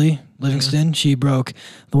 shout out Haley Livingston. Mm-hmm. She broke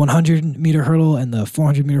the 100-meter hurdle and the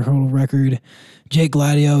 400-meter hurdle record. Jake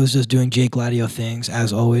Gladio is just doing Jake Gladio things,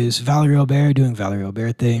 as always. Valerie Aubert doing Valerie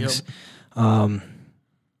Aubert things. Yep.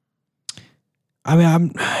 I mean,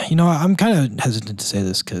 I'm kind of hesitant to say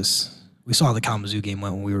this because we saw how the Kalamazoo game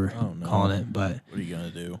went when we were calling it. But what are you gonna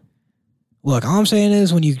do? Look, all I'm saying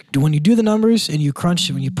is when you do the numbers and you crunch,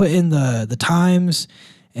 when you put in the times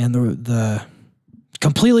and the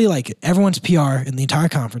completely like everyone's PR in the entire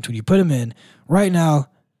conference, when you put them in, right now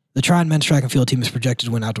the Trine men's track and field team is projected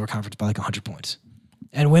to win outdoor conference by like 100 points,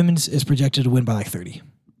 and women's is projected to win by like 30.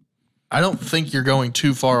 I don't think you're going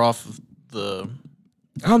too far off the.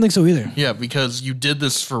 I don't think so either. Yeah, because you did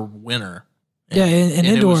this for winter. Yeah, in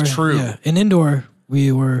indoor, it was true. Yeah, in indoor,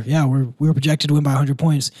 we were projected to win by 100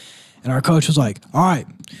 points, and our coach was like, "All right,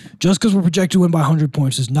 just because we're projected to win by 100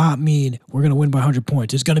 points does not mean we're going to win by 100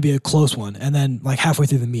 points. It's going to be a close one." And then, like halfway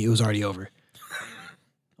through the meet, it was already over.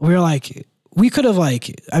 We were like, we could have I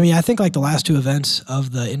think like the last 2 events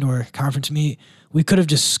of the indoor conference meet, we could have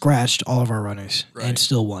just scratched all of our runners and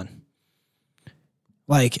still won.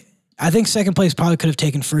 Like, I think second place probably could have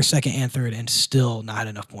taken first, second, and third and still not had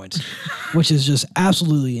enough points, which is just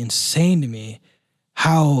absolutely insane to me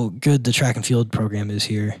how good the track and field program is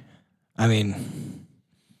here. I mean,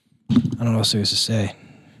 I don't know what serious to say.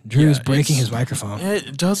 Drew's breaking his microphone.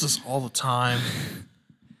 It does this all the time.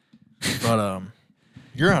 But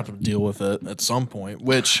you're going to have to deal with it at some point,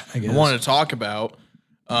 which I wanted to talk about.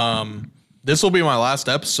 This will be my last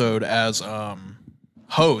episode as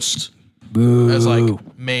host. Boo. As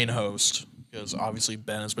like main host, because obviously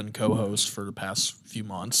Ben has been co-host for the past few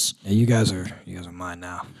months. Yeah, you guys are mine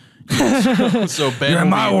now. So Ben, you're in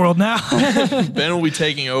my world now. Ben will be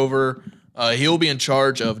taking over. He'll be in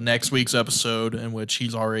charge of next week's episode, in which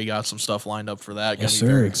he's already got some stuff lined up for that. Yes, sir.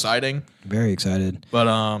 Very exciting. Very excited. But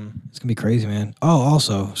it's gonna be crazy, man. Oh,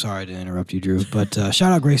 also, sorry to interrupt you, Drew, but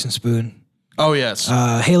shout out Grayson Spoon. Oh yes.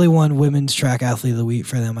 Haley won women's track athlete of the week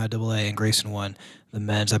for the MIAA, and Grayson won the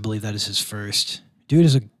men's. I believe that is his first. Dude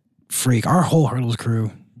is a freak. Our whole hurdles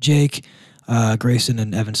crew, Jake, Grayson,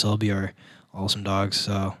 and Evan Selby are awesome dogs.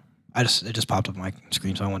 So it just popped up on my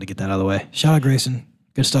screen, so I wanted to get that out of the way. Shout out Grayson.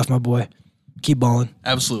 Good stuff, my boy. Keep balling.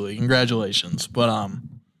 Absolutely. Congratulations. But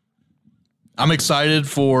I'm excited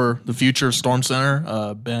for the future of Storm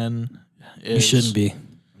Center. Ben is... You shouldn't be.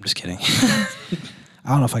 I'm just kidding. I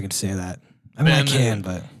don't know if I can say that. I mean, I can,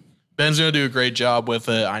 but... Ben's going to do a great job with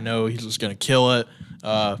it. I know he's just going to kill it.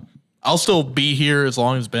 I'll still be here as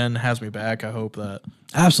long as Ben has me back. I hope that.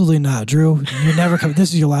 Absolutely not. Drew, you're never coming.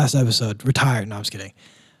 This is your last episode. Retired. No, I'm just kidding.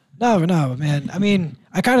 No, man. I mean,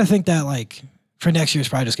 I kind of think that, like, for next year, it's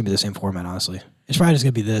probably just going to be the same format, honestly. It's probably just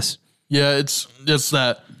going to be this. Yeah, it's just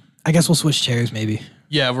that. I guess we'll switch chairs, maybe.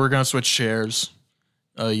 Yeah, we're going to switch chairs.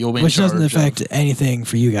 You'll be Which doesn't affect anything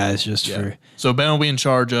for you guys, just for... So Ben will be in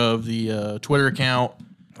charge of the Twitter account.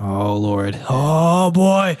 Oh, Lord. Oh,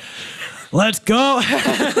 boy. Let's go.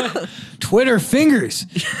 Twitter fingers.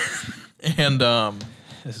 And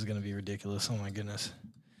this is going to be ridiculous. Oh, my goodness.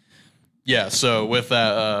 yeah, so with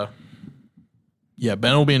that,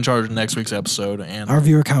 Ben will be in charge of next week's episode. And our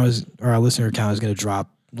viewer count is, or our listener count is going to drop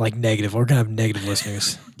like negative. We're going to have negative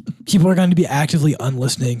listeners. People are going to be actively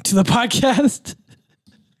unlistening to the podcast.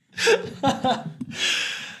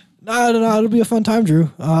 No, it'll be a fun time,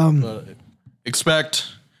 Drew. Expect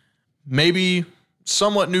maybe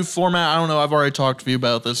somewhat new format. I don't know. I've already talked to you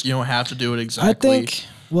about this. You don't have to do it exactly. I think,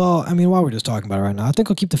 while we're just talking about it right now, I think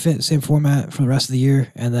we'll keep the same format for the rest of the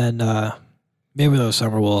year. And then maybe the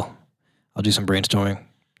summer I'll do some brainstorming.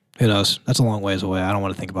 Who knows? That's a long ways away. I don't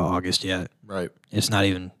want to think about August yet. Right. It's not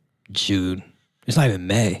even June. It's not even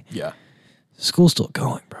May. Yeah. School's still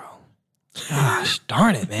going, bro. Gosh,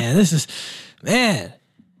 darn it, man.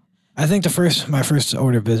 I think my first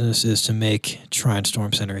order of business is to make Trine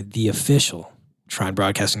Storm Center the official Trine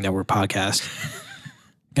Broadcasting Network podcast.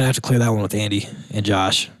 Gonna have to clear that one with Andy and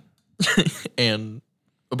Josh. And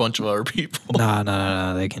a bunch of other people.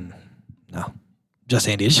 No. They can. No. Just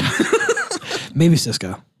Andy and Josh. Maybe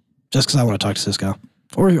Cisco. Just because I want to talk to Cisco.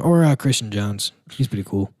 Or Christian Jones. He's pretty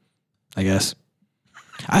cool, I guess.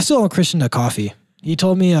 I still owe Christian a coffee. He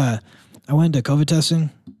told me I went to COVID testing.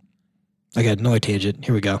 I got another tangent.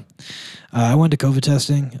 Here we go. I went to COVID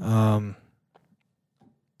testing. I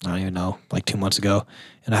don't even know, like 2 months ago,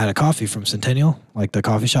 and I had a coffee from Centennial, like the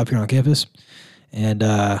coffee shop here on campus. And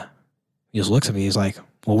he just looks at me. He's like,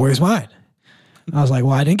 "Well, where's mine?" I was like,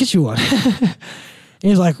 "Well, I didn't get you one."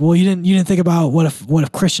 He's like, "Well, you didn't think about what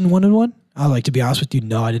if Christian wanted one?" I was like, "To be honest with you,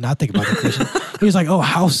 no, I did not think about the Christian." He's like, "Oh,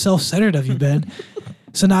 how self-centered of you, Ben."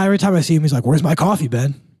 So now every time I see him, he's like, "Where's my coffee,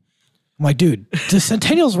 Ben?" I'm like, "Dude, the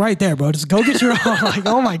Centennial's right there, bro. Just go get your own." Like,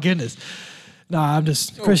 oh my goodness. No, I'm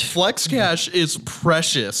just Flex cash is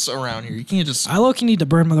precious around here. You can't just. I low-key need to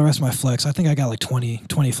burn the rest of my flex. I think I got like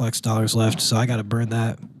 20 flex dollars left, so I got to burn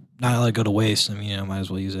that. Not let it go to waste. I mean, I might as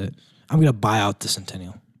well use it. I'm gonna buy out the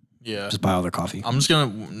Centennial. Yeah. Just buy all their coffee. I'm just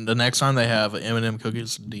gonna. The next time they have M&M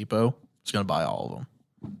cookies at Depot, just gonna buy all of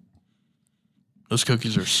them. Those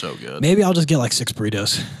cookies are so good. Maybe I'll just get like 6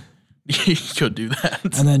 burritos. You could do that.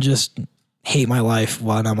 And then just hate my life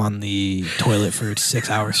while I'm on the toilet for 6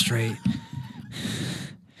 hours straight.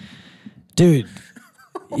 Dude,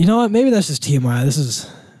 you know what? Maybe that's just TMI. This is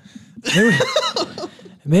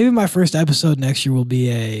maybe my first episode next year will be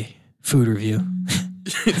a food review.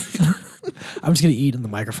 I'm just gonna eat in the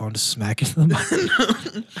microphone, just smack it in the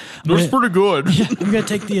microphone. That's pretty good. Yeah, I'm gonna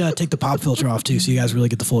take the pop filter off too, so you guys really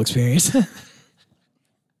get the full experience.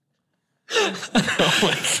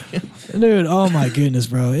 Dude, oh my goodness,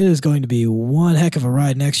 bro. It is going to be one heck of a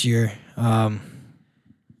ride next year.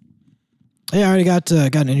 I already got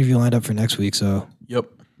an interview lined up for next week, so Yep.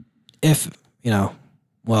 If, we kind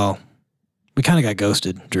of got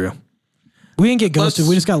ghosted, Drew. We didn't get ghosted,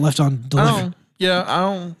 we just got left on delivery.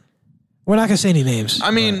 We're not gonna say any names.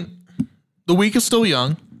 I mean, the week is still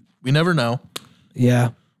young. We never know. Yeah.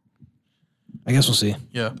 I guess we'll see.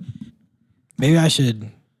 Yeah. Maybe I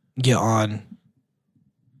should get on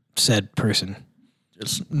said person.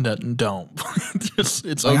 Just don't. It's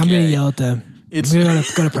like, okay. I'm gonna yell at them. I'm gonna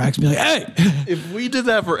go to practice and be like, "Hey!" If we did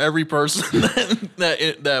that for every person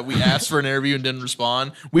that we asked for an interview and didn't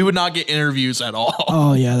respond, we would not get interviews at all.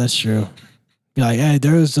 Oh yeah, that's true. Be like, "Hey,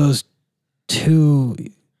 there's those 2."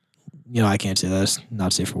 I can't say that. That's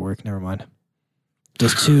not safe for work. Never mind.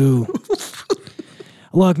 Those 2.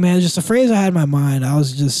 Look, man, just a phrase I had in my mind. I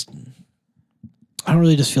don't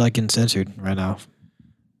really just feel like getting censored right now.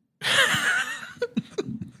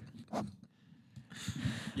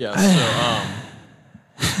 Yeah,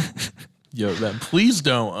 so then please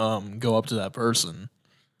don't go up to that person,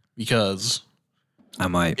 because I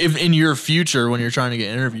might. If in your future when you're trying to get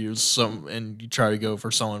interviews and you try to go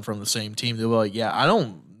for someone from the same team, they'll be like, "Yeah, I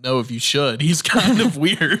don't know if you should. He's kind of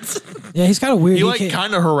weird." Yeah, he's kind of weird. He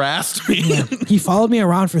kind of harassed me. Yeah, he followed me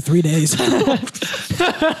around for 3 days.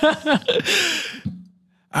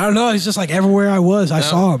 I don't know. He's just like everywhere I was. I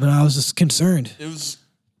saw him and I was just concerned. It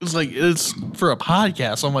was like, it's for a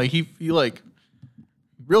podcast. I'm like, he like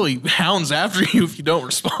really hounds after you if you don't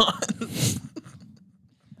respond.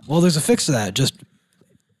 Well, there's a fix to that. Just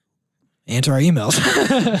answer our emails.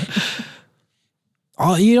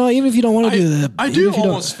 Even if you don't want to do that. I do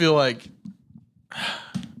almost feel like,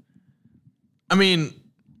 I mean,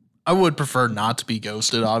 I would prefer not to be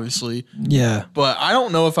ghosted, obviously. Yeah. But I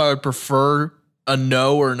don't know if I would prefer a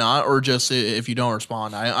no or not, or just if you don't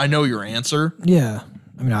respond. I know your answer. Yeah.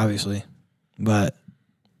 I mean, obviously. But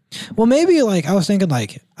Well, maybe like I was thinking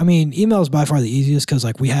like, I mean, email is by far the easiest because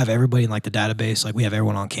like we have everybody in like the database, like we have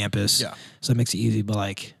everyone on campus. Yeah. So it makes it easy. But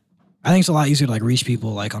like, I think it's a lot easier to like reach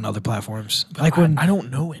people like on other platforms. But like when I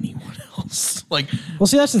don't know anyone else. Like, well,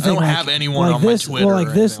 see, that's the thing. I don't like, have anyone like on my this, Twitter. Well, like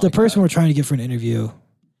or this, anything the like person that. we're trying to get for an interview,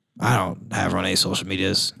 I don't have her on any social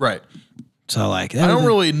medias. Right. So like, I don't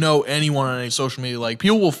really know anyone on any social media. Like,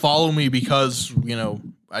 people will follow me because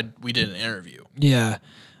we did an interview. Yeah.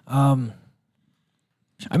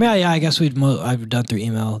 I mean, I guess I've done through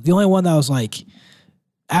email. The only one that was like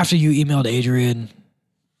after you emailed Adrian,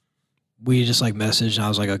 we just like messaged and I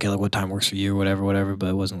was like, okay, like what time works for you or whatever. But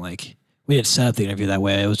it wasn't like we didn't set up the interview that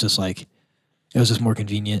way. It was just like it was just more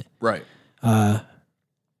convenient. Right. I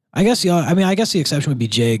guess the exception would be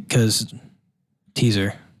Jake because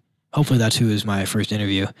teaser. Hopefully that's who is my first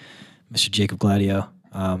interview, Mr. Jacob Gladio.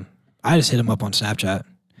 I just hit him up on Snapchat.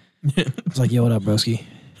 I was like, yo, what up, broski?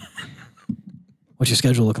 What's your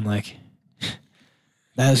schedule looking like?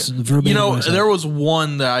 That's verbatim. There was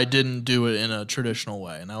one that I didn't do it in a traditional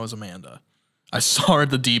way, and that was Amanda. I saw her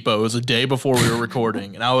at the depot. It was a day before we were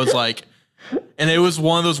recording, and I was like, and it was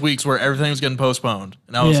one of those weeks where everything was getting postponed,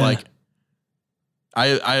 and I was like,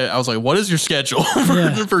 I was like, what is your schedule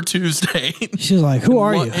for Tuesday? She was like, who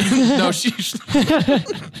are you? No,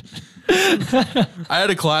 I had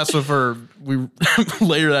a class with her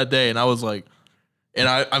later that day, and I was like, and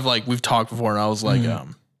I've like we've talked before, and I was like,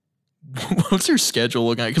 what's your schedule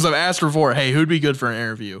looking like? Because I've asked her before, hey, who'd be good for an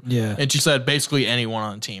interview? Yeah, and she said basically anyone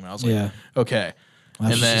on the team. I was like, okay.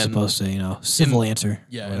 Well, and then supposed to, civil answer.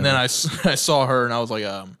 Yeah, whatever. And then I saw her, and I was like,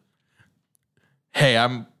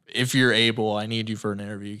 hey, if you're able, I need you for an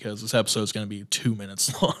interview because this episode's going to be 2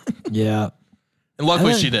 minutes long. Yeah. And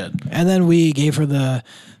luckily she did. And then we gave her the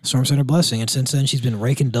Storm Center blessing. And since then, she's been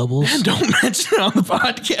raking doubles. Man, don't mention it on the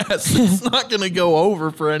podcast. It's not going to go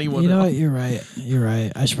over for anyone. You know what? You're right.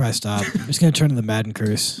 I should probably stop. I'm just going to turn to the Madden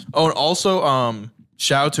curse. Oh, and also,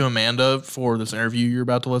 shout out to Amanda for this interview you're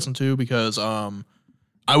about to listen to because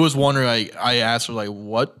I was wondering, I asked her, like,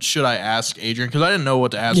 what should I ask Adrian? Because I didn't know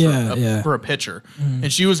what to ask for a pitcher. Mm-hmm.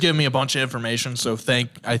 And she was giving me a bunch of information, so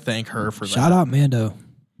I thank her for that. Shout out Mando.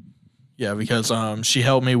 Yeah, because she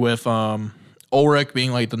helped me with Ulrich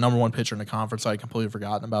being, like, the number one pitcher in the conference. I had completely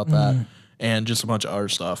forgotten about that. And just a bunch of other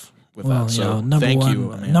stuff with that. So thank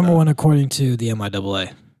you, Amanda. Number one according to the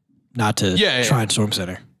MIAA. Not to try and Storm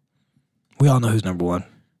Center. We all know who's number one.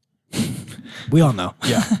 We all know.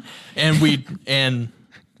 Yeah. And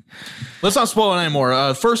let's not spoil it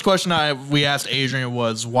anymore. First question we asked Adrian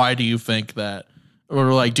was, why do you think that,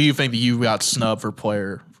 or like, do you think that you got snubbed for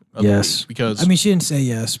player of the week? Because I mean, she didn't say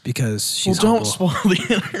yes because she's don't spoil the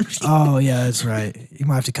interview. Oh yeah, that's right. You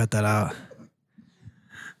might have to cut that out.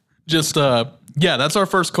 Just that's our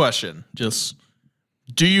first question. Just,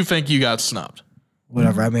 do you think you got snubbed?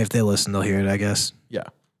 Whatever. I mean, if they listen, they'll hear it, I guess. Yeah.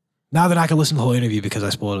 Now they're not gonna listen to the whole interview because I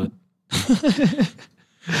spoiled it.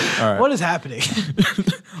 All right. What is happening?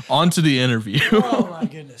 On to the interview. Oh my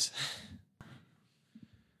goodness.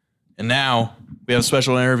 And now we have a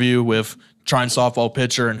special interview with Trine softball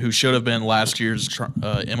pitcher and who should have been last year's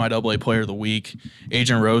MIAA player of the week,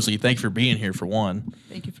 Adrian Rosie. Thank you for being here for one.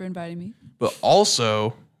 Thank you for inviting me. But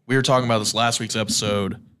also, we were talking about this last week's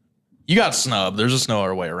episode. You got snubbed. There's just no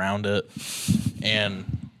other way around it.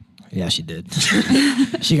 And yeah, she did.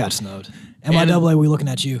 She got snubbed. MIAA, we looking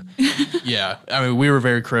at you. Yeah. I mean, we were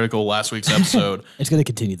very critical last week's episode. It's going to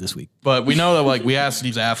continue this week. But we know that, like, we asked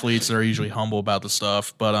these athletes that are usually humble about the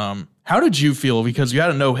stuff. But how did you feel? Because you had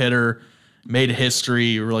a no-hitter, made history.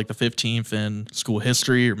 You were, like, the 15th in school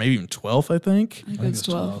history, or maybe even 12th, I think. I think it was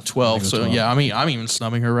 12. 12. So, yeah, I mean, I'm even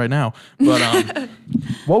snubbing her right now. But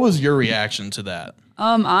what was your reaction to that?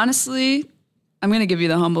 Honestly, I'm going to give you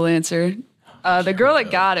the humble answer. The girl that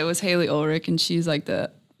got it was Haley Ulrich, and she's a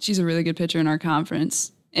really good pitcher in our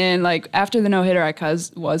conference. And like after the no-hitter, I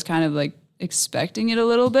was kind of like expecting it a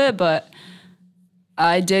little bit, but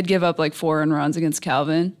I did give up like 4 earned runs against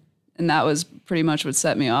Calvin, and that was pretty much what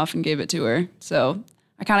set me off and gave it to her. So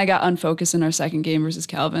I kind of got unfocused in our second game versus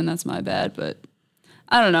Calvin. That's my bad, but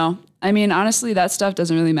I don't know. I mean, honestly, that stuff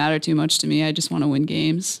doesn't really matter too much to me. I just want to win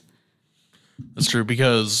games. That's true,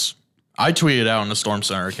 because I tweeted out on the Storm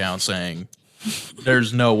Center account saying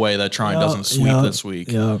there's no way that Trine doesn't sweep this week.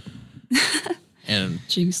 Yeah. And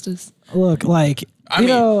jinxed us. Look, like I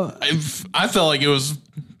felt like it was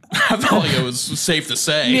safe to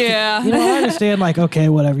say. Yeah. I understand, like, okay,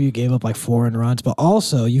 whatever, you gave up like 4 earned runs, but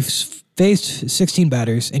also you faced 16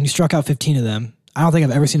 batters and you struck out 15 of them. I don't think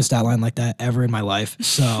I've ever seen a stat line like that ever in my life.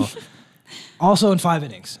 So also in 5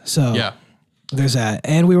 innings. So yeah. There's that.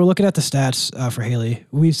 And we were looking at the stats for Haley.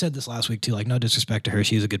 We said this last week too, like no disrespect to her.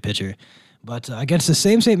 She's a good pitcher. But against the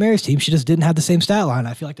same St. Mary's team, she just didn't have the same stat line.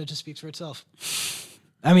 I feel like that just speaks for itself.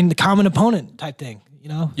 I mean, the common opponent type thing, you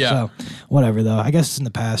know? Yeah. So, whatever, though. I guess it's in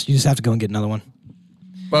the past. You just have to go and get another one.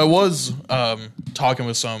 But I was talking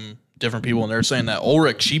with some different people, and they're saying that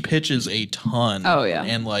Ulrich, she pitches a ton. Oh, yeah.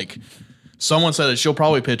 And, like, someone said that she'll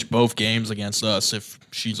probably pitch both games against us if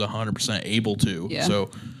she's 100% able to. Yeah. So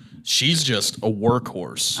she's just a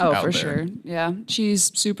workhorse. Oh, out for there. sure. Yeah.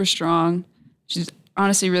 She's super strong. She's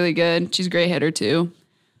honestly really good. She's a great hitter, too.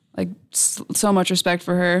 Like, so much respect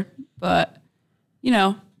for her. But, you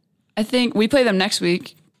know, I think we play them next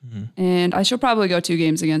week, and she'll probably go 2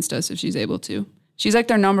 games against us if she's able to. She's like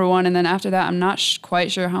their number one, and then after that, I'm not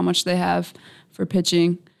quite sure how much they have for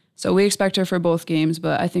pitching. So we expect her for both games,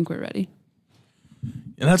 but I think we're ready.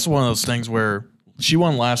 And that's one of those things where she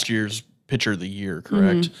won last year's Pitcher of the Year,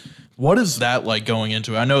 correct? What is that like going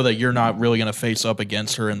into it? I know that you're not really going to face up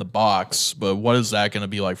against her in the box, but what is that going to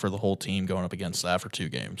be like for the whole team going up against that for 2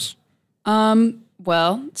 games?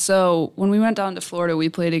 Well, so when we went down to Florida, we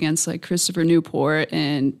played against like Christopher Newport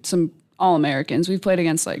and some All-Americans. We've played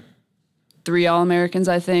against like 3 All-Americans,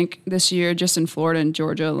 I think, this year, just in Florida and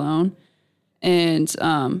Georgia alone. And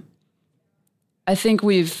I think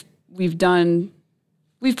we've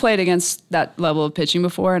played against that level of pitching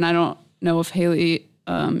before, and I don't know if Haley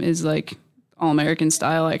is like All-American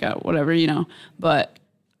style, like whatever, you know. But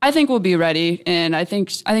I think we'll be ready, and I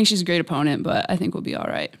think she's a great opponent, but I think we'll be all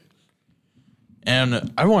right.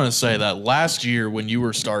 And I want to say that last year when you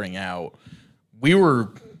were starting out, we were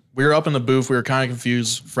up in the booth. We were kind of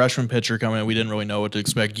confused. Freshman pitcher coming in. We didn't really know what to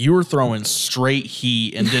expect. You were throwing straight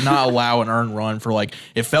heat and did not allow an earned run for like,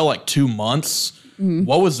 it felt like 2 months.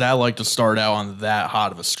 What was that like to start out on that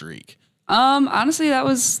hot of a streak? Honestly, that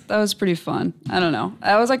was pretty fun. I don't know.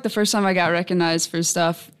 That was like the first time I got recognized for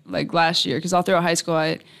stuff like last year, because all throughout high school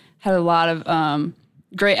I had a lot of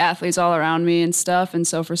great athletes all around me and stuff, and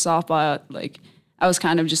so for softball, like I was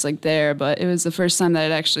kind of just like there, but it was the first time that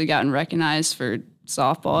I'd actually gotten recognized for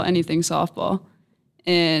softball, anything softball.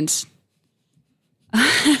 And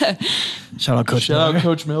Shout out Coach Shout Miller. out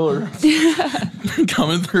Coach Miller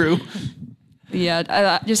coming through.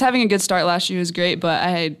 yeah, just having a good start last year was great, but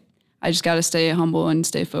I just got to stay humble and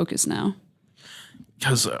stay focused now.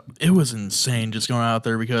 Because it was insane just going out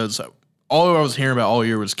there, because all I was hearing about all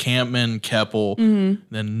year was Campman, Keppel.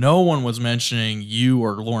 Then no one was mentioning you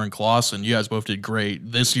or Lauren Clausen. You guys both did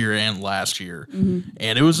great this year and last year.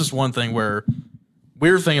 And it was just one thing where we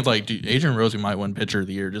were thinking, like, dude, Adrian Rosie might win Pitcher of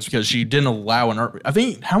the Year just because she didn't allow I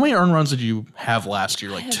think, how many earned runs did you have last year?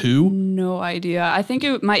 Like 2? No idea. I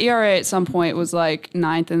think my ERA at some point was like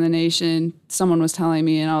 9th in the nation. Someone was telling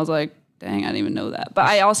me, and I was like, dang, I didn't even know that. But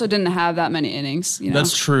I also didn't have that many innings. You know?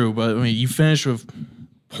 That's true, but I mean, you finished with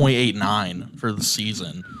 .89 for the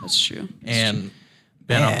season. That's true. And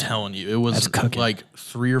Ben, I'm telling you, it was cooking. like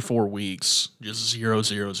 3 or 4 weeks, just 0,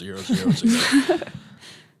 0, 0, 0, 0.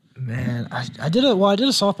 Man, I did a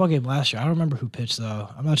softball game last year. I don't remember who pitched though.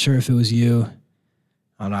 I'm not sure if it was you.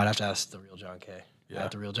 Oh no, I'd have to ask the real John K. Yeah.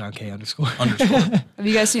 At the real John K _. Have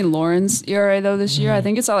you guys seen Lauren's ERA though this year? I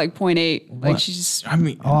think it's at like 0.8. Like she's I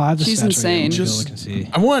mean, Oh, I have the She's stats right insane. here. Let me go Just- look and see.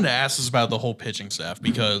 I wanted to ask this about the whole pitching staff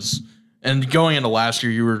because, and going into last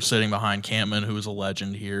year, you were sitting behind Campman, who is a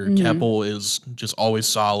legend here. Keppel is just always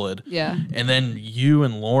solid. Yeah. And then you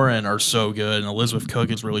and Lauren are so good, and Elizabeth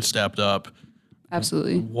Cook has really stepped up.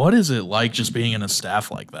 absolutely. What is it like just being in a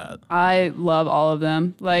staff like that? I love all of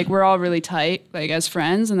them. Like we're all really tight, like as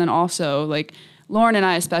friends, and then also like Lauren and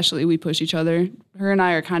I especially, we push each other. Her and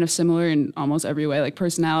I are kind of similar in almost every way, like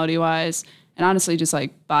personality wise, and honestly just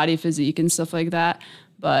like body physique and stuff like that.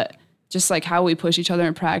 But just like how we push each other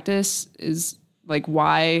in practice is like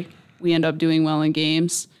why we end up doing well in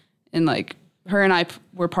games. And like her and I,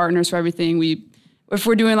 we're partners for everything. If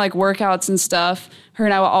we're doing like workouts and stuff, her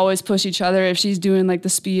and I will always push each other. If she's doing like the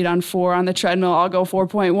speed on 4 on the treadmill, I'll go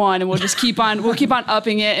 4.1, and we'll just keep on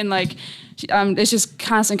upping it. And like, it's just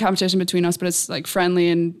constant competition between us, but it's like friendly,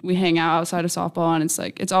 and we hang out outside of softball, and it's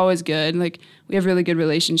like, it's always good. Like we have really good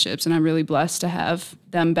relationships, and I'm really blessed to have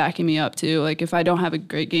them backing me up too. Like if I don't have a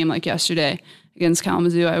great game like yesterday against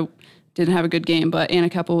Kalamazoo, I didn't have a good game, but Anna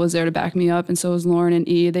Keppel was there to back me up, and so was Lauren and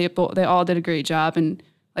E. They all did a great job, and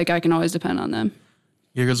like I can always depend on them.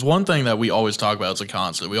 Yeah, because one thing that we always talk about is a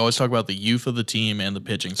constant. We always talk about the youth of the team and the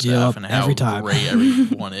pitching staff and how every time. great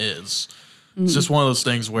everyone is. It's just one of those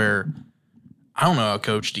things where I don't know how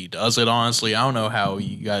Coach D does it, honestly. I don't know how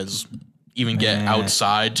you guys even get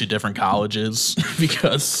outside to different colleges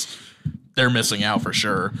because they're missing out for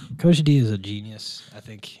sure. Coach D is a genius. I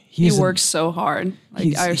think He works so hard.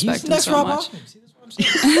 Like I respect him so much. Hoffman. See, that's what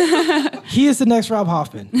I'm saying. He is the next Rob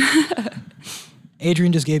Hoffman.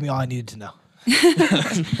 Adrian just gave me all I needed to know.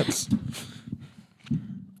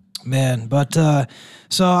 Man, but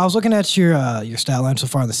so I was looking at your stat line so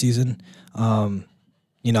far in the season.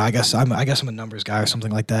 You know, I guess I'm a numbers guy or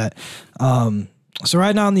something like that. So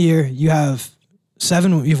right now in the year,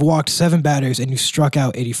 you've walked 7 batters and you struck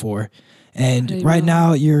out 84. And right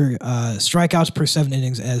now your strikeouts per 7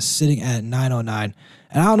 innings is sitting at 909.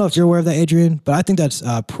 And I don't know if you're aware of that, Adrian, but I think that's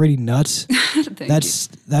pretty nuts.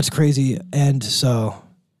 That's crazy. And so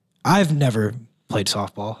I've never played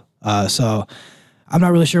softball, so I'm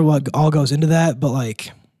not really sure what all goes into that. But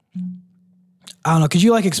like, I don't know. Could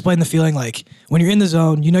you like explain the feeling like when you're in the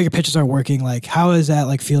zone, you know your pitches aren't working? Like, how is that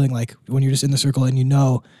like feeling like when you're just in the circle and you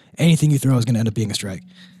know anything you throw is going to end up being a strike?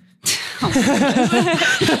 Oh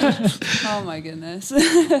my goodness.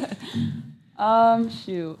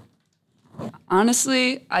 Shoot.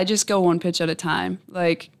 Honestly, I just go one pitch at a time.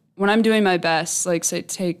 Like when I'm doing my best, like say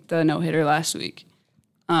take the no-hitter last week,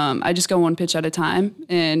 I just go one pitch at a time,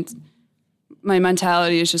 and my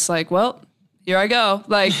mentality is just like, well, here I go.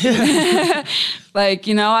 Like, like,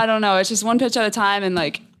 you know, I don't know. It's just one pitch at a time. And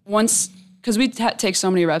like because we take so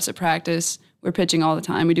many reps at practice, we're pitching all the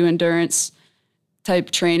time. We do endurance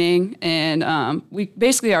type training, and we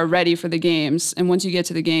basically are ready for the games. And once you get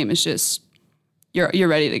to the game, it's just, you're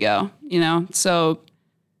ready to go, you know? So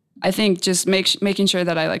I think just making sure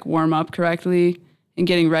that I like warm up correctly and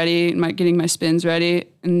getting ready and getting my spins ready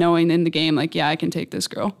and knowing in the game, like, yeah, I can take this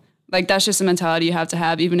girl. Like, that's just a mentality you have to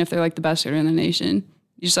have, even if they're like the best hitter in the nation.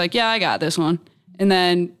 You're just like, yeah, I got this one. And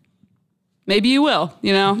then maybe you will,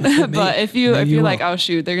 you know? But if you're like, oh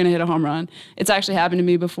shoot, they're going to hit a home run. It's actually happened to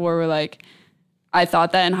me before where like, I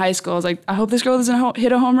thought that in high school. I was like, I hope this girl doesn't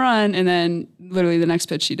hit a home run. And then literally the next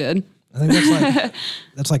pitch she did. I think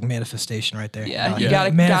that's like manifestation right there. Yeah, you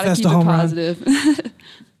gotta keep it positive.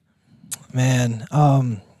 Man,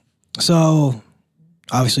 so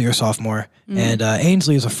obviously you're a sophomore, and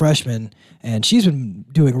Ainsley is a freshman, and she's been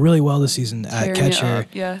doing really well this season at catcher.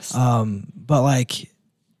 Yes. But like,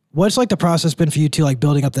 what's like the process been for you two, like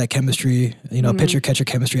building up that chemistry? You know, pitcher catcher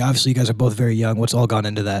chemistry. Obviously, you guys are both very young. What's all gone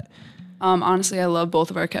into that? Honestly, I love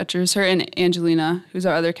both of our catchers. Her and Angelina, who's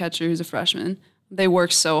our other catcher, who's a freshman. They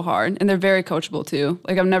work so hard, and they're very coachable too.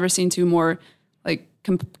 Like, I've never seen two more like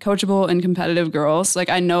coachable and competitive girls. Like,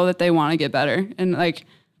 I know that they want to get better, and like,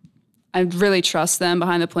 I really trust them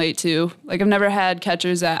behind the plate too. Like, I've never had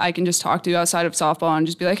catchers that I can just talk to outside of softball and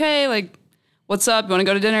just be like, hey, like, what's up? You want to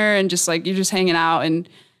go to dinner? And just like, you're just hanging out. And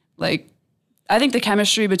like, I think the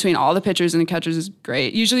chemistry between all the pitchers and the catchers is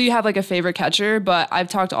great. Usually you have like a favorite catcher, but I've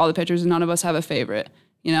talked to all the pitchers and none of us have a favorite.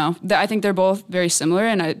 You know, I think they're both very similar,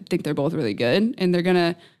 and I think they're both really good. And they're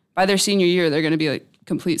gonna, by their senior year, they're gonna be like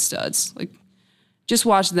complete studs. Like, just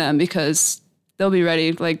watch them because they'll be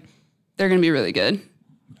ready. Like, they're gonna be really good.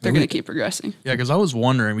 They're gonna keep progressing. Yeah, because I was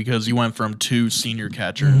wondering, because you went from 2 senior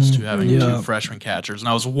catchers to having 2 freshman catchers, and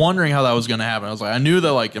I was wondering how that was gonna happen. I was like, I knew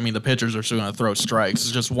that, like, I mean, the pitchers are still gonna throw strikes.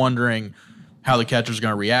 It's just wondering how the catcher's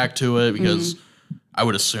gonna react to it, because I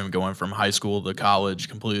would assume going from high school to college,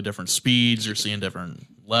 completely different speeds. You're seeing different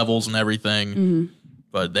levels and everything.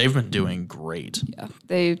 But they've been doing great. Yeah,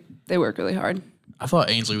 they work really hard. I thought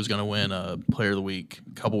Ainsley was going to win Player of the Week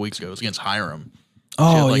a couple weeks ago. It was against Hiram.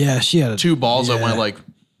 Oh, she had 2 balls that went like,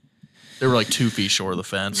 they were like 2 feet short of the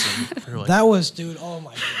fence. And they were like, that was, dude, oh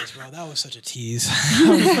my goodness, bro. That was such a tease.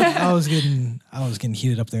 I was getting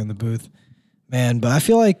heated up there in the booth. Man, but I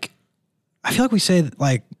feel like we say that,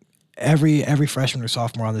 like, every freshman or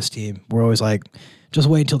sophomore on this team, we're always like, just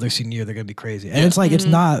wait until their senior year, they're gonna be crazy. And it's like, it's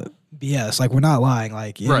not BS. Like, we're not lying.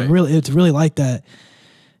 Like, it's really like that.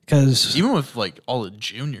 Because even with like all the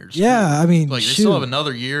juniors, I mean, like, they still have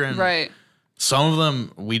another year, and right. Some of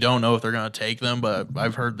them we don't know if they're gonna take them, but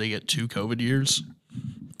I've heard they get 2 COVID years.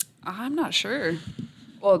 I'm not sure.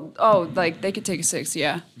 Well, like they could take a 6,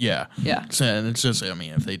 yeah. Yeah. Yeah. And it's just, I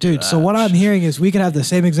mean, if they do dude. that, So what I'm hearing is we could have the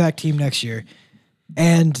same exact team next year,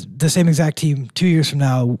 and the same exact team 2 years from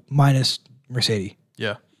now minus Mercedes.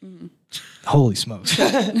 Yeah. Holy smokes.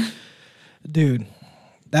 Dude,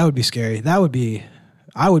 that would be scary. I would be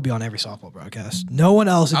on every softball broadcast. No one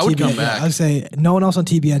else at I would TBN. come back. I would say no one else on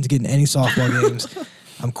TBN is getting any softball games.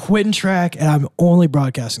 I'm quitting track, and I'm only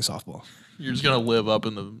broadcasting softball. You're just gonna live up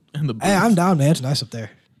in the booth. Hey, I'm down, man. It's nice up there.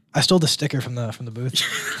 I stole the sticker from the booth.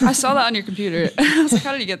 I saw that on your computer. I was like,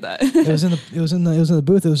 how did you get that? It was in the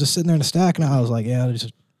booth. It was just sitting there in a stack, and I was like, yeah,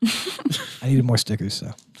 I needed more stickers.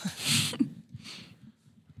 So,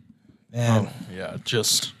 man, yeah,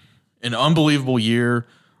 just an unbelievable year.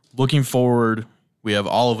 Looking forward, we have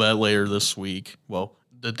Olivet later this week. Well,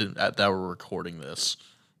 that we're recording this.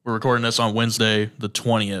 We're recording this on Wednesday, the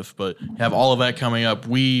 20th, but have Olivet coming up.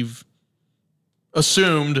 We've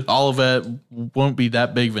assumed Olivet won't be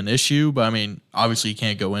that big of an issue, but I mean, obviously you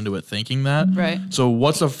can't go into it thinking that. Right. So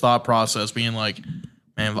what's the thought process being like,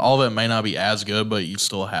 man, Olivet may not be as good, but you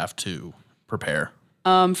still have to prepare?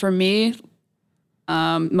 For me,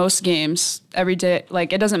 most games, every day,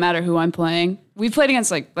 like it doesn't matter who I'm playing. We've played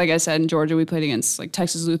against, like I said, in Georgia, we played against like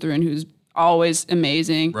Texas Lutheran, who's always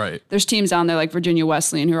amazing. Right. There's teams down there like Virginia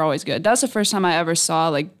Wesleyan who are always good. That's the first time I ever saw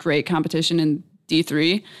like great competition in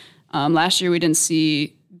D3. Last year we didn't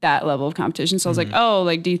see that level of competition, so I was like, oh,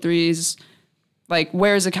 like D3's like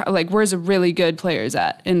where's the really good players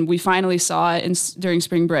at? And we finally saw it during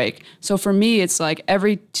spring break. So for me, it's like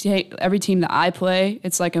every team that I play,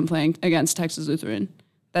 it's like I'm playing against Texas Lutheran.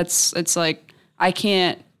 It's like I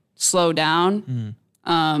can't slow down.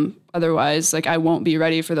 Otherwise, like I won't be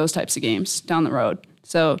ready for those types of games down the road.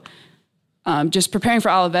 So just preparing for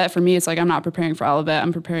Olivet, for me, it's like I'm not preparing for Olivet.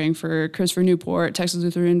 I'm preparing for Christopher Newport, Texas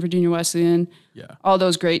Lutheran, Virginia Wesleyan, all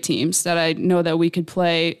those great teams that I know that we could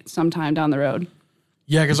play sometime down the road.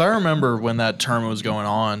 Yeah, because I remember when that tournament was going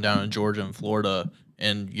on down in Georgia and Florida,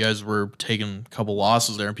 and you guys were taking a couple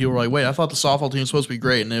losses there, and people were like, wait, I thought the softball team was supposed to be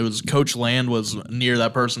great, and it was Coach Land was near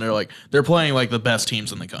that person. They're like, they're playing like the best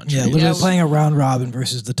teams in the country. Yeah, literally playing a round robin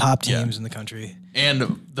versus the top teams in the country.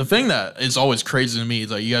 And the thing that is always crazy to me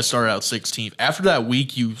is like you guys started out 16th. After that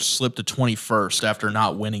week, you slipped to 21st after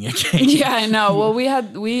not winning a game. Yeah, I know. Well,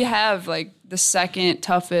 we have like the second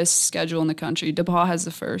toughest schedule in the country. DePaul has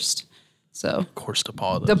the first. So Of course,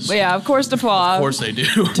 DePaul does. of course DePaul. Of course they do.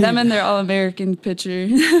 Them and their All-American pitcher.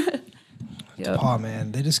 DePaul,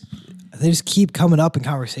 man, they just keep coming up in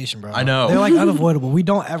conversation, bro. I know. They're like unavoidable. We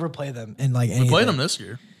don't ever play them in like anything. We played them this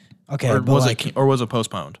year. Okay, Or but was it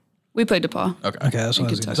postponed? We played DePaul. Okay. that's what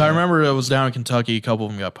I was gonna So say. I remember it was down in Kentucky. A couple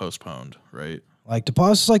of them got postponed, right? Like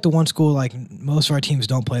DePaul's is like the one school like most of our teams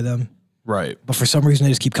don't play them, Right. but for some reason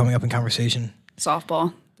they just keep coming up in conversation.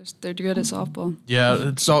 Softball. They're good at softball.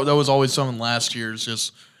 Yeah, so that was always something last year. It's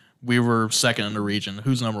just we were second in the region.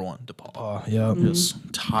 Who's number one? DePaul. Oh yeah,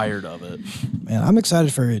 Just tired of it. man, I'm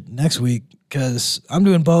excited for next week because I'm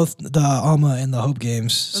doing both the Alma and the Hope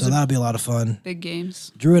games, so that'll be a lot of fun. Big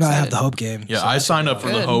games. Drew and I have the Hope game. Yeah, so I signed up for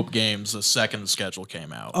the Good. Hope games the second the schedule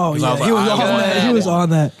came out. Oh 'Cause yeah, I was he was like, on I want that. He was on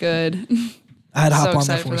that. Good. I had to So hop on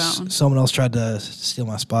excited before for that one. someone else tried to steal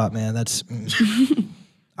my spot. Man, that's.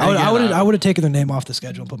 I Again, would have taken their name off the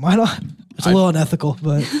schedule, but mine on. It's a little unethical,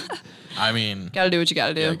 but I mean, Gotta do what you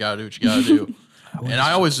gotta do. yeah, gotta do what you gotta do. And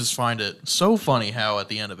I always just find it so funny how at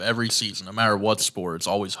the end of every season, no matter what sport, it's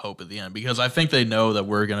always hope at the end because I think they know that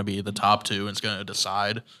we're going to be the top two and it's going to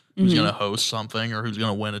decide who's going to host something or who's going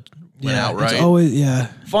to win outright. it's always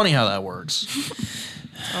Funny how that works.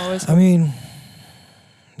 Always. I mean,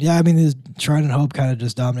 the Shrine and Hope kind of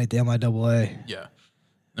just dominate the MIAA. Yeah.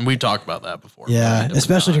 And we talked about that before. Yeah, But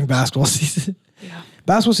especially during basketball season. Yeah.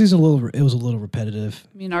 Basketball season it was a little repetitive.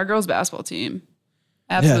 I mean, our girls' basketball team,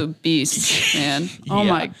 absolute beasts, man. Oh Yeah.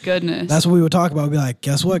 my goodness. That's what we would talk about. We'd be like,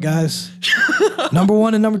 guess what, guys? Number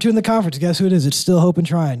 1 and number 2 in the conference. Guess who it is? It's still Hope and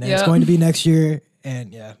Shrine. And it's Yeah. going to be next year.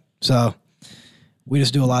 And yeah, so we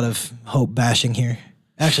just do a lot of Hope bashing here.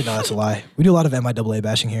 Actually, no, that's a lie. We do a lot of MIAA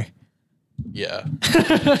bashing here. Yeah.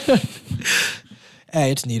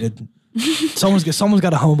 Hey, it's needed. Someone's got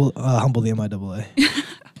to humble the MIAA.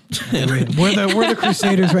 we're the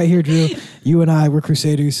Crusaders right here, Drew. You and I, we're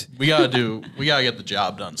Crusaders. We gotta get the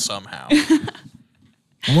job done somehow.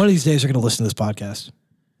 And one of these days, you're going to listen to this podcast.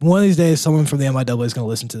 One of these days, someone from the MIAA is going to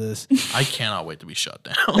listen to this. I cannot wait to be shut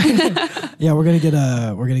down. Yeah, we're gonna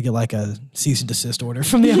get like a cease and desist order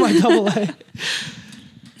from the MIAA.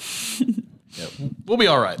 Yeah, we'll be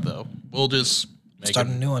all right though. We'll just Start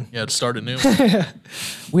a new one. Yeah, start a new one.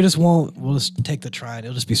 We'll just take the Trine.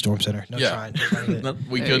 It'll just be Storm Center. No Trine.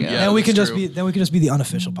 We There could. you go. Yeah, And we that's can just true. be the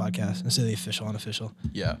unofficial podcast instead of the official unofficial.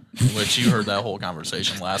 Yeah, which you heard that whole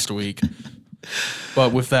conversation last week.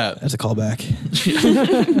 But with that, That's a callback.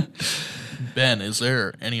 Ben, is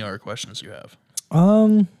there any other questions you have?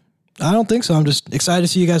 I don't think so. I'm just excited to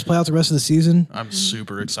see you guys play out the rest of the season. I'm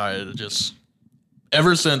super excited to just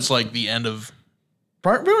ever since like the end of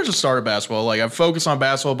pretty much the start of basketball. Like I've focused on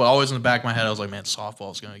basketball, but always in the back of my head, I was like, man,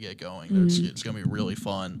 softball is going to get going. It's going to be really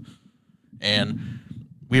fun. And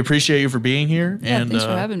we appreciate you for being here. yeah, and thanks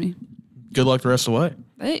for having me. good luck the rest of the way.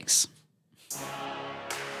 Thanks.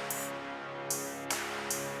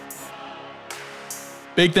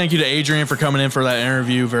 Big thank you to Adrian for coming in for that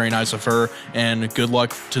interview. Very nice of her. And good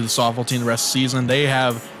luck to the softball team the rest of the season. They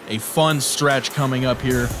have a fun stretch coming up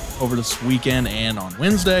here over this weekend and on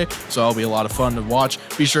Wednesday. So it'll be a lot of fun to watch.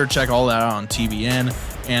 Be sure to check all that out on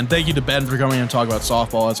TBN. And thank you to Ben for coming in and talking about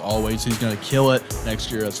softball as always. He's going to kill it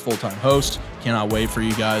next year as full-time host. Cannot wait for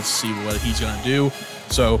you guys to see what he's going to do.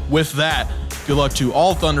 So with that, good luck to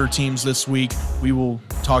all Thunder teams this week. We will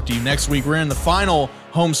talk to you next week. We're in the final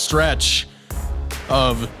home stretch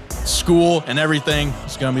of school and everything.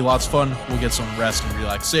 It's going to be lots of fun. We'll get some rest and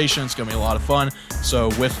relaxation. It's going to be a lot of fun. So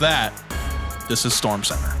with that, this is Storm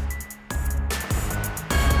Center.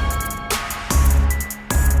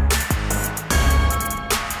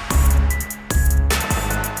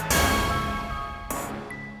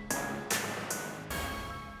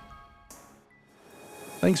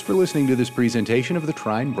 Thanks for listening to this presentation of the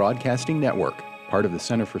Trine Broadcasting Network, part of the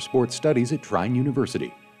Center for Sports Studies at Trine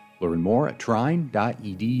University. Learn more at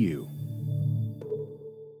trine.edu.